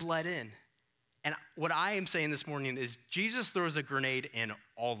 That's bled in. And what I am saying this morning is Jesus throws a grenade in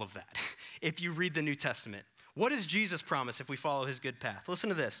all of that. If you read the New Testament, what does Jesus promise if we follow his good path? Listen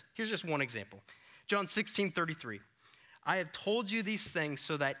to this. Here's just one example. John 16:33. I have told you these things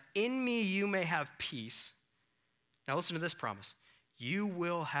so that in me you may have peace. Now listen to this promise. You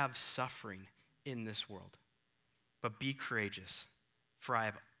will have suffering in this world, but be courageous, for I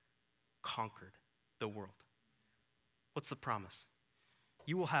have conquered the world. What's the promise?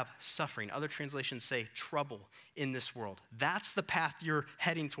 You will have suffering. Other translations say trouble in this world. That's the path you're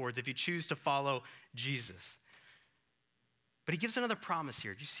heading towards if you choose to follow Jesus. But he gives another promise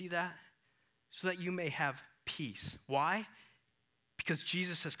here. Do you see that? So that you may have peace. Why? Because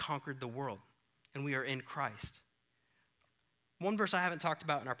Jesus has conquered the world and we are in Christ. One verse I haven't talked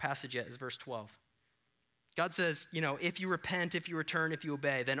about in our passage yet is verse 12. God says, if you repent, if you return, if you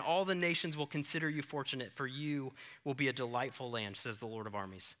obey, then all the nations will consider you fortunate, for you will be a delightful land, says the Lord of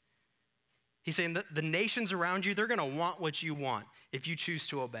armies. He's saying that the nations around you, they're going to want what you want if you choose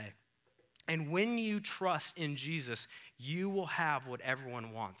to obey. And when you trust in Jesus, you will have what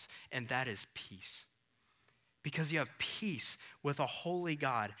everyone wants, and that is peace. Because you have peace with a holy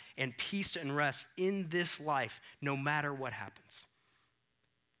God and peace and rest in this life, no matter what happens.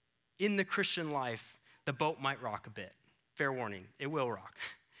 In the Christian life, the boat might rock a bit. Fair warning, it will rock.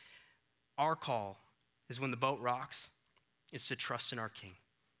 Our call is when the boat rocks, is to trust in our King.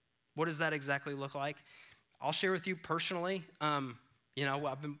 What does that exactly look like? I'll share with you personally. I've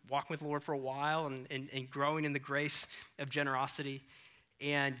been walking with the Lord for a while and growing in the grace of generosity.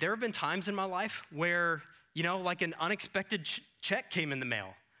 And there have been times in my life where, an unexpected check came in the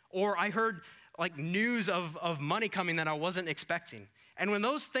mail. Or I heard news of money coming that I wasn't expecting. And when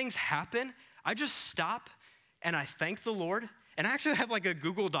those things happen, I just stop and I thank the Lord. And I actually have a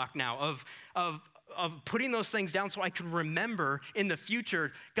Google Doc now of putting those things down so I can remember in the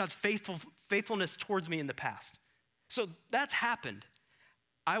future God's faithfulness towards me in the past. So that's happened.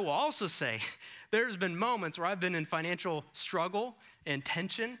 I will also say there's been moments where I've been in financial struggle and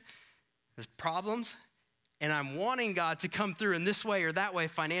tension, there's problems, and I'm wanting God to come through in this way or that way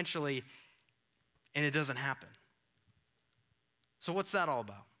financially, and it doesn't happen. So what's that all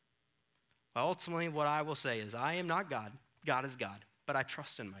about? Well, ultimately, what I will say is I am not God. God is God, but I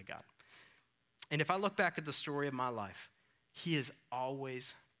trust in my God. And if I look back at the story of my life, he has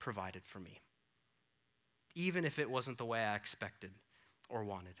always provided for me, even if it wasn't the way I expected or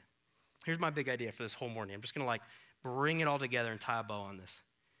wanted. Here's my big idea for this whole morning. I'm just going to bring it all together and tie a bow on this.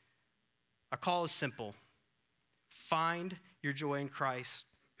 Our call is simple. Find your joy in Christ.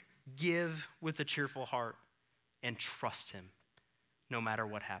 Give with a cheerful heart and trust him no matter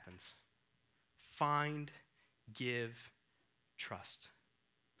what happens. Find, give, trust.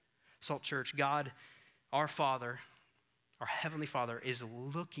 Salt Church, God, our Father, our Heavenly Father, is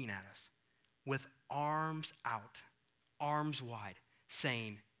looking at us with arms out, arms wide,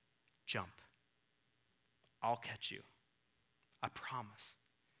 saying, jump. I'll catch you. I promise.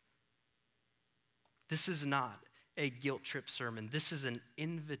 This is not a guilt trip sermon. This is an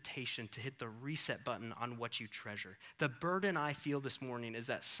invitation to hit the reset button on what you treasure. The burden I feel this morning is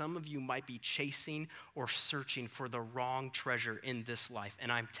that some of you might be chasing or searching for the wrong treasure in this life.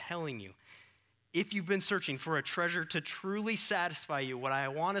 And I'm telling you, if you've been searching for a treasure to truly satisfy you, what I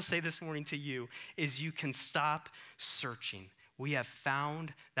want to say this morning to you is you can stop searching. We have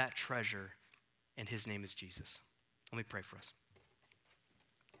found that treasure, and his name is Jesus. Let me pray for us.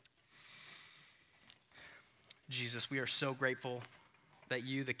 Jesus, we are so grateful that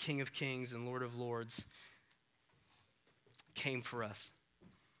you, the King of Kings and Lord of Lords, came for us,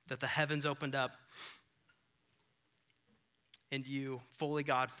 that the heavens opened up, and you, fully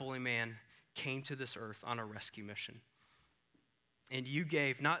God, fully man, came to this earth on a rescue mission. And you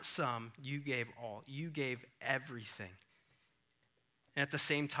gave, not some, you gave all. You gave everything. And at the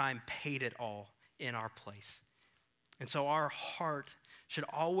same time, paid it all in our place. And so our heart should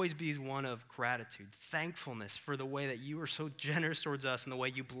always be one of gratitude, thankfulness for the way that you are so generous towards us and the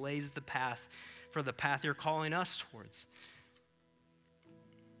way you blazed the path for the path you're calling us towards.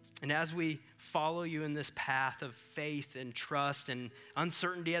 And as we follow you in this path of faith and trust and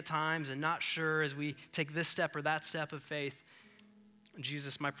uncertainty at times and not sure as we take this step or that step of faith,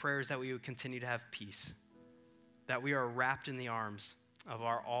 Jesus, my prayer is that we would continue to have peace, that we are wrapped in the arms of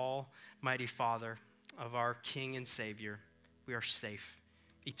our almighty Father, of our King and Savior. We are safe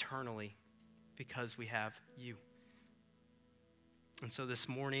eternally because we have you. And so this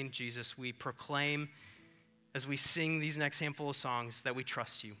morning, Jesus, we proclaim as we sing these next handful of songs that we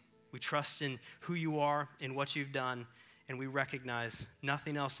trust you. We trust in who you are and what you've done, and we recognize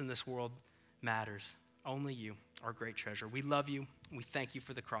nothing else in this world matters. Only you, our great treasure. We love you. We thank you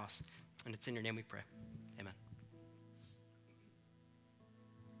for the cross, and it's in your name we pray. Amen.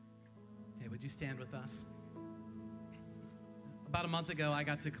 Hey, would you stand with us? About a month ago, I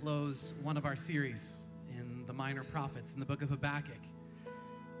got to close one of our series in the Minor Prophets in the book of Habakkuk.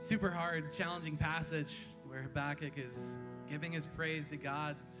 Super hard, challenging passage where Habakkuk is giving his praise to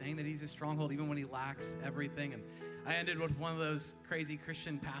God, saying that he's a stronghold even when he lacks everything. And I ended with one of those crazy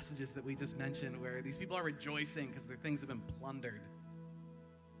Christian passages that we just mentioned where these people are rejoicing because their things have been plundered.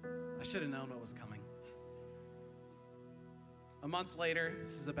 I should have known what was coming. A month later,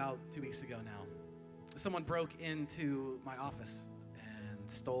 this is about 2 weeks ago now, someone broke into my office and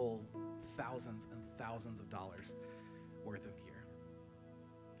stole thousands and thousands of dollars worth of gear.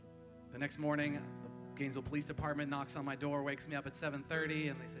 The next morning, the Gainesville Police Department knocks on my door, wakes me up at 7:30,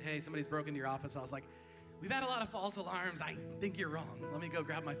 and they say, hey, somebody's broken into your office. I was like, we've had a lot of false alarms. I think you're wrong. Let me go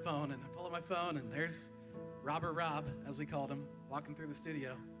grab my phone. And I pull up my phone, and there's Robert Rob, as we called him, walking through the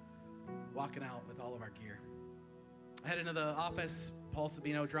studio, walking out with all of our gear. I head into the office. Paul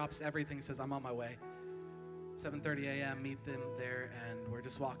Sabino drops everything, says, I'm on my way. 7:30 a.m., meet them there, and we're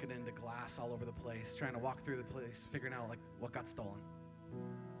just walking into glass all over the place, trying to walk through the place, figuring out, like, what got stolen.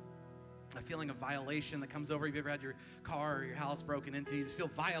 A feeling of violation that comes over you. Have you ever had your car or your house broken into? You just feel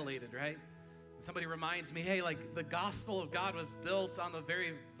violated, right? Somebody reminds me, hey, like, the gospel of God was built on the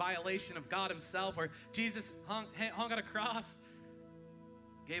very violation of God himself, where Jesus hung on a cross,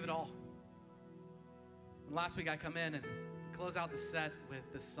 gave it all. And last week I come in and close out the set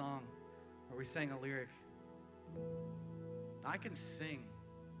with this song where we sang a lyric. I can sing,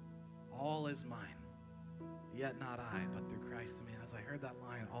 all is mine, yet not I, but through Christ in me. As I heard that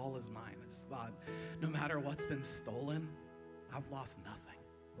line, all is mine, I just thought, no matter what's been stolen, I've lost nothing.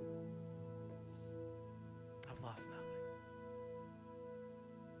 I've lost nothing.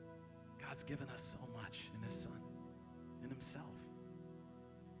 God's given us so much in his Son, in himself.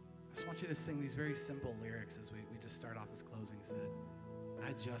 I just want you to sing these very simple lyrics as we just start off this closing set.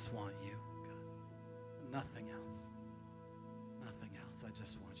 I just want you, God. Nothing else. Nothing else. I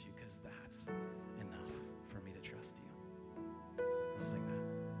just want you because that's enough for me to trust you. Let's sing that.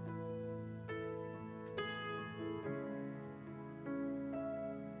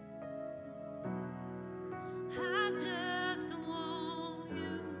 I just want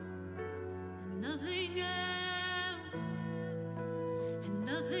you and nothing else, and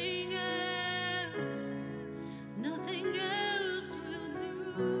nothing else, nothing else will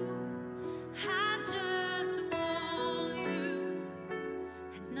do. I just want you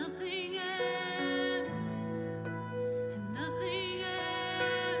and nothing else, and nothing else.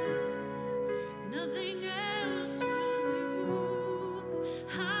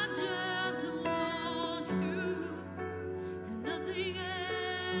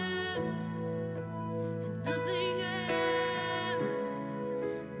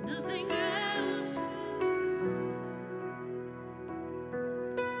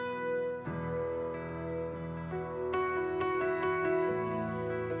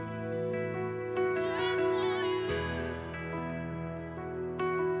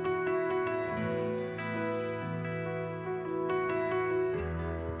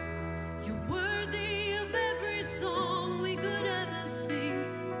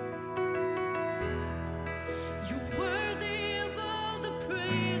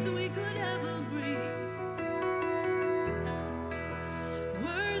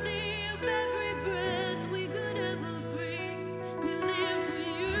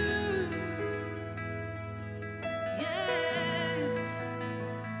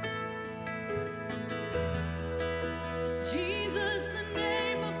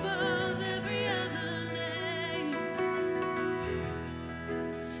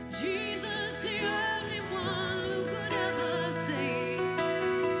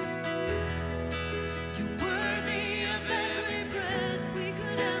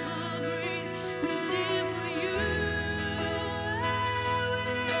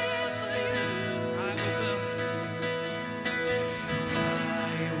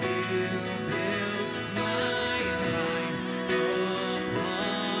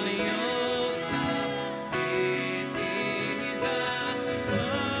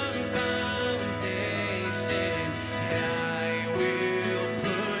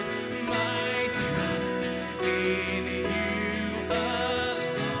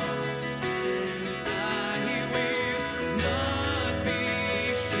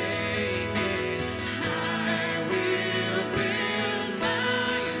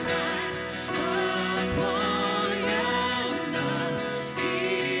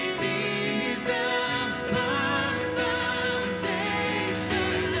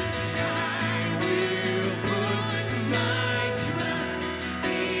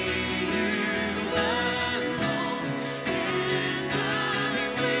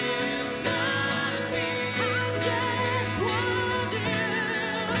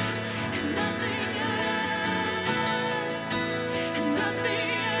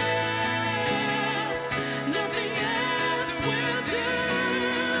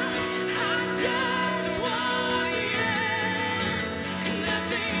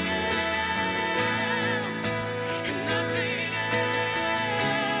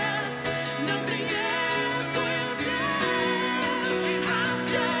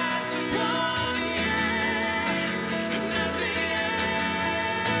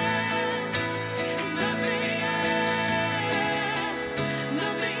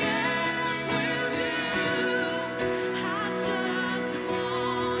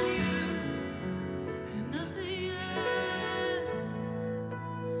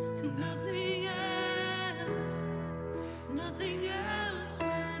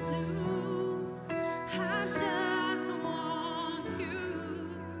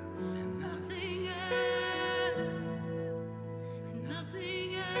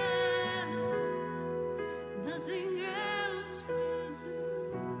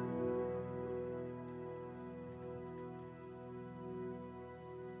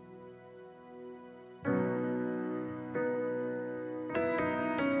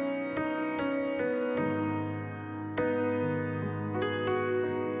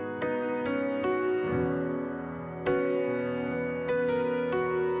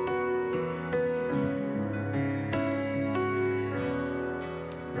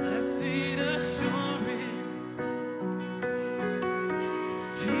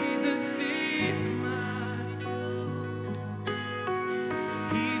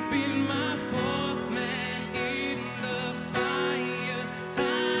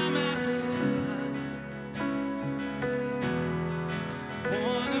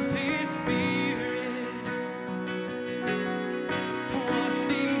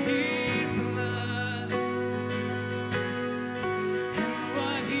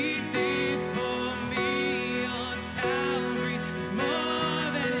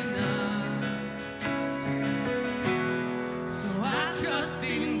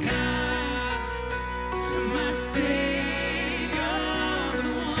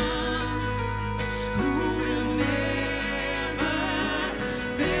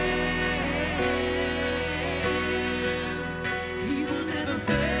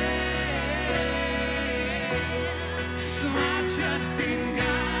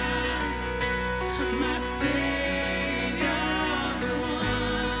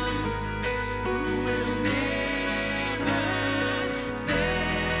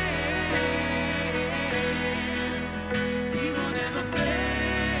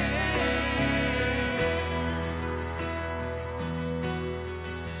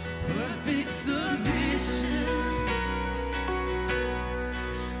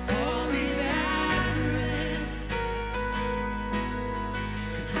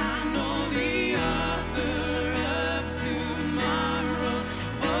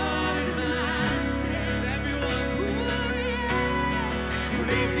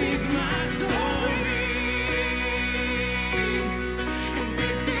 This is my story. And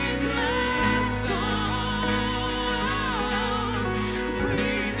this is my song.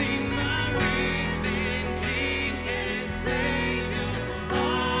 Praising my risen King and Savior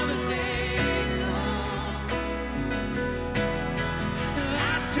all the day long. I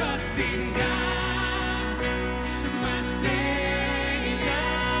trust in God, my Savior,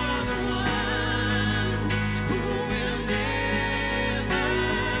 the one who will never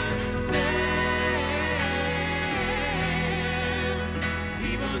fail.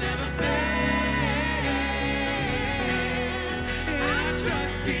 He will never fail. I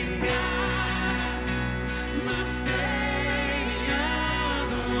trust in God, my Savior,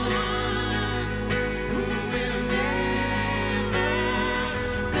 the one who will never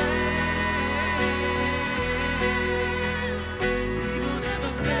fail. He will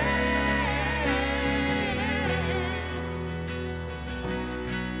never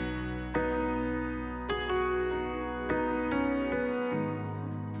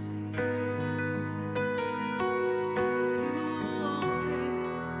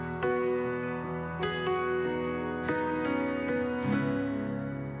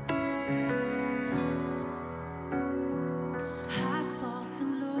I sought the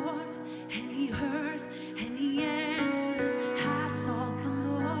Lord, and He heard, and He answered. I sought the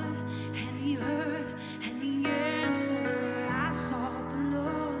Lord, and He heard, and He answered. I sought the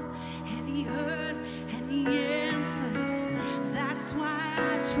Lord, and He heard, and He answered. That's why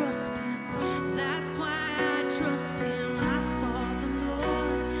I trust Him. That's why I trust Him. I sought the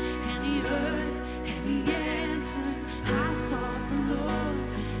Lord, and He heard, and He answered. I sought the Lord,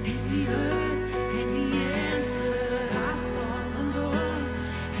 and He heard, and He answered. I sought the Lord,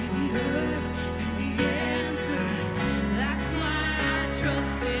 and He heard, and He answered. That's why I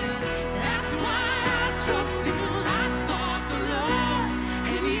trust Him. That's why I trust Him. I sought the Lord,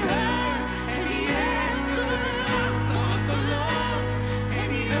 and He heard, and He answered. I sought the Lord, and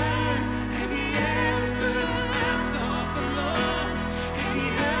He heard, and He answered. I sought the Lord, and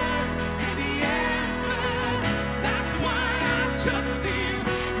He heard, and He answered. That's why I trust Him.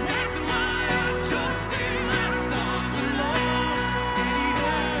 That's why I trust Him. I sought the Lord, and He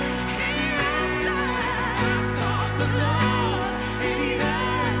heard, and He answered. I sought the Lord, and He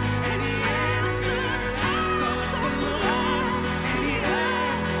heard, and He answered. I sought the Lord, and He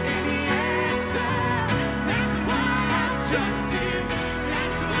heard, and He answered. That's why I trust Him.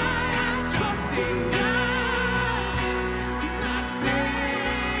 That's why I trust in God, my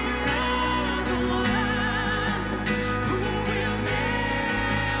Savior, the one who will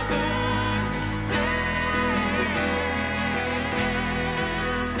never fail.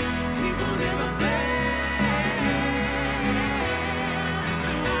 He will never fail.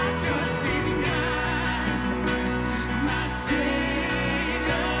 I trust in God, my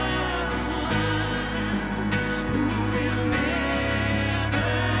Savior, the one who will never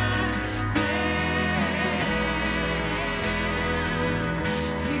fail.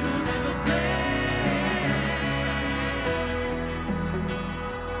 He will never fail.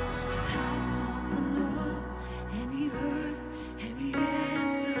 I sought the Lord, and He heard, and He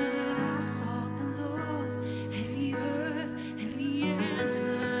answered. I sought the Lord, and He heard, and He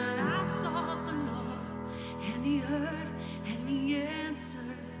answered. I sought the Lord, and He heard, and He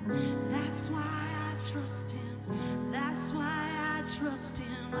answered. That's why I trust Him. That's why I trust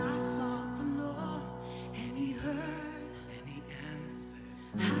Him. I sought the Lord, and He heard, and He answered.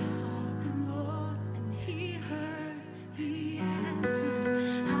 I sought the Lord, and He heard, He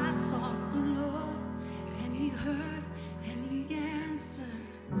answered. I sought the Lord, and He heard, and He answered.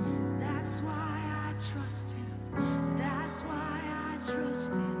 That's why I trust Him. That's why I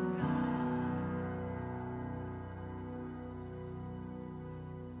trust in God.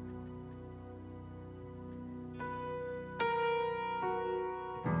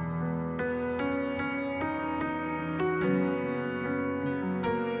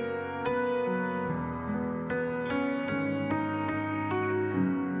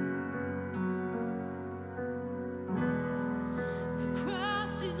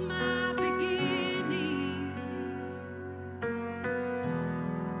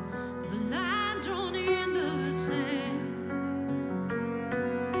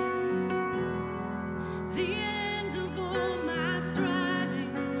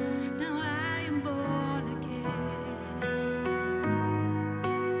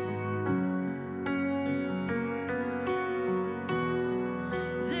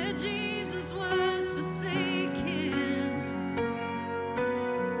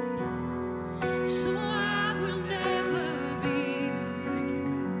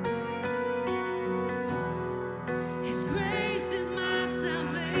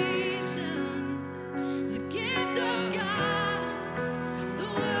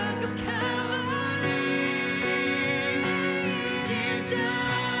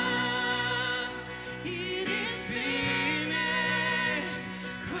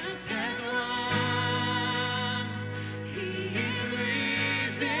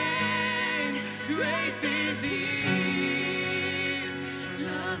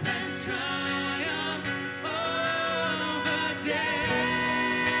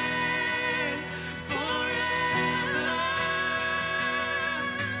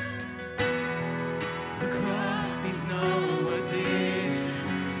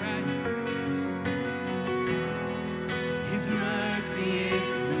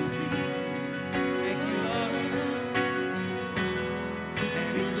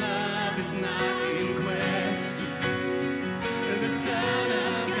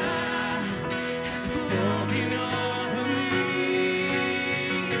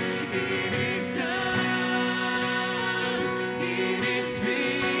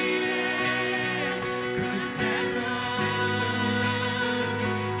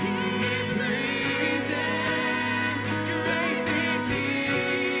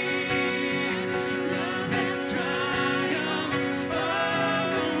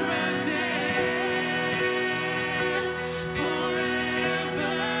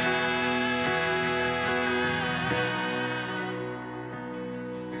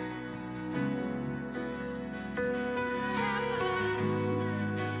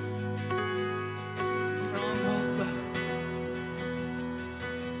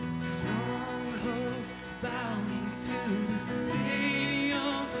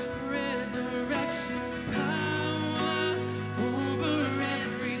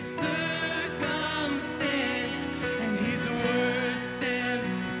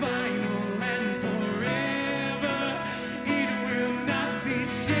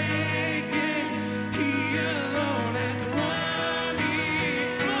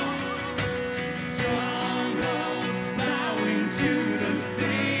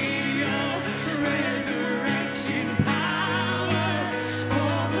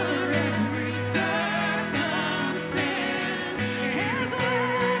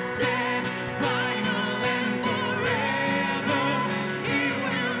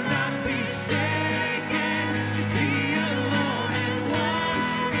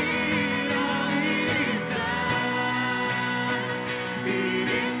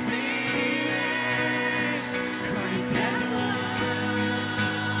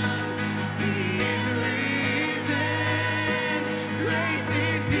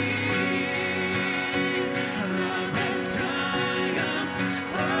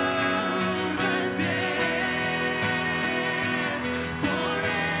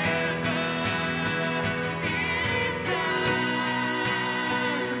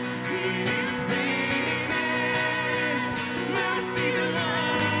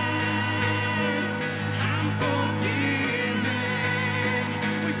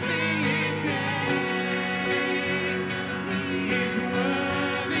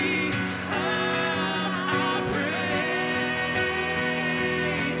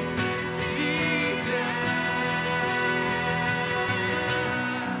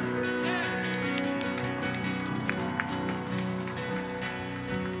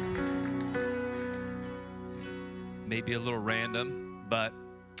 maybe a little random, but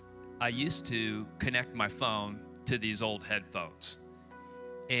I used to connect my phone to these old headphones.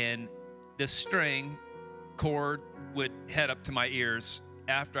 And the string cord would head up to my ears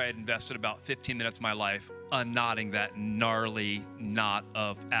after I had invested about 15 minutes of my life unknotting that gnarly knot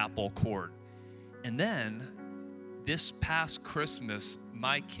of Apple cord. And then this past Christmas,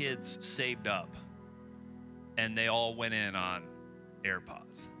 my kids saved up and they all went in on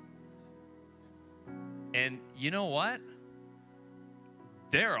AirPods. And you know what?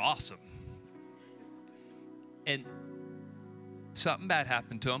 They're awesome. And something bad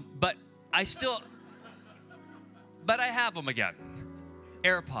happened to them, but I have them again.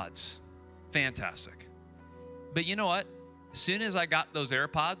 AirPods, fantastic. But you know what? As soon as I got those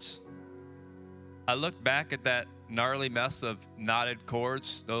AirPods, I looked back at that gnarly mess of knotted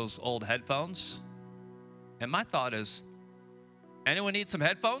cords, those old headphones, and my thought is, anyone need some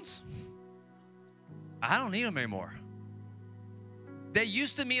headphones? I don't need them anymore. They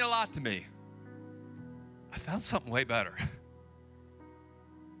used to mean a lot to me. I found something way better.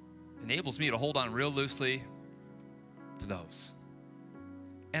 Enables me to hold on real loosely to those.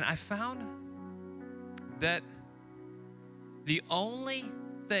 And I found that the only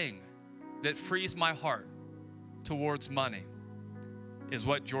thing that frees my heart towards money is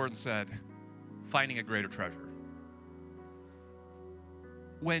what Jordan said, finding a greater treasure.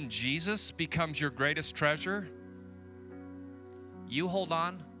 When Jesus becomes your greatest treasure, you hold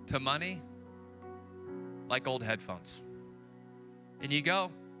on to money like old headphones. And you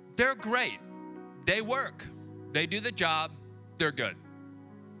go, they're great. They work. They do the job. They're good.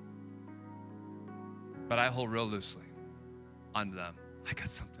 But I hold real loosely onto them. I got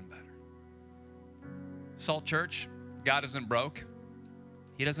something better. Salt Church, God isn't broke.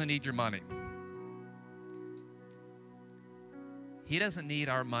 He doesn't need your money. He doesn't need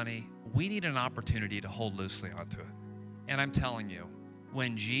our money. We need an opportunity to hold loosely onto it. And I'm telling you,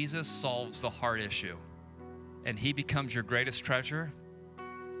 when Jesus solves the heart issue and he becomes your greatest treasure,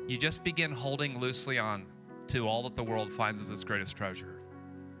 you just begin holding loosely on to all that the world finds as its greatest treasure.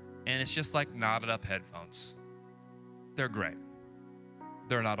 And it's just like knotted up headphones. They're great.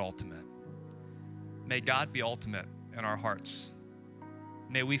 They're not ultimate. May God be ultimate in our hearts.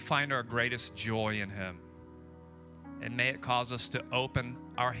 May we find our greatest joy in him. And may it cause us to open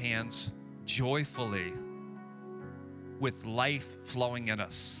our hands joyfully with life flowing in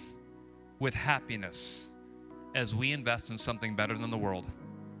us, with happiness, as we invest in something better than the world,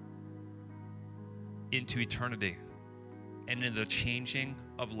 into eternity and into the changing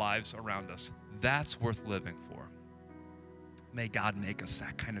of lives around us. That's worth living for. May God make us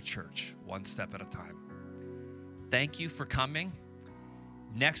that kind of church, one step at a time. Thank you for coming.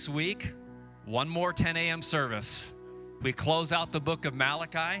 Next week, one more 10 a.m. service. We close out the book of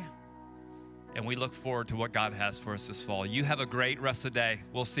Malachi, and we look forward to what God has for us this fall. You have a great rest of the day.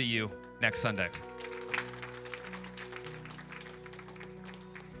 We'll see you next Sunday.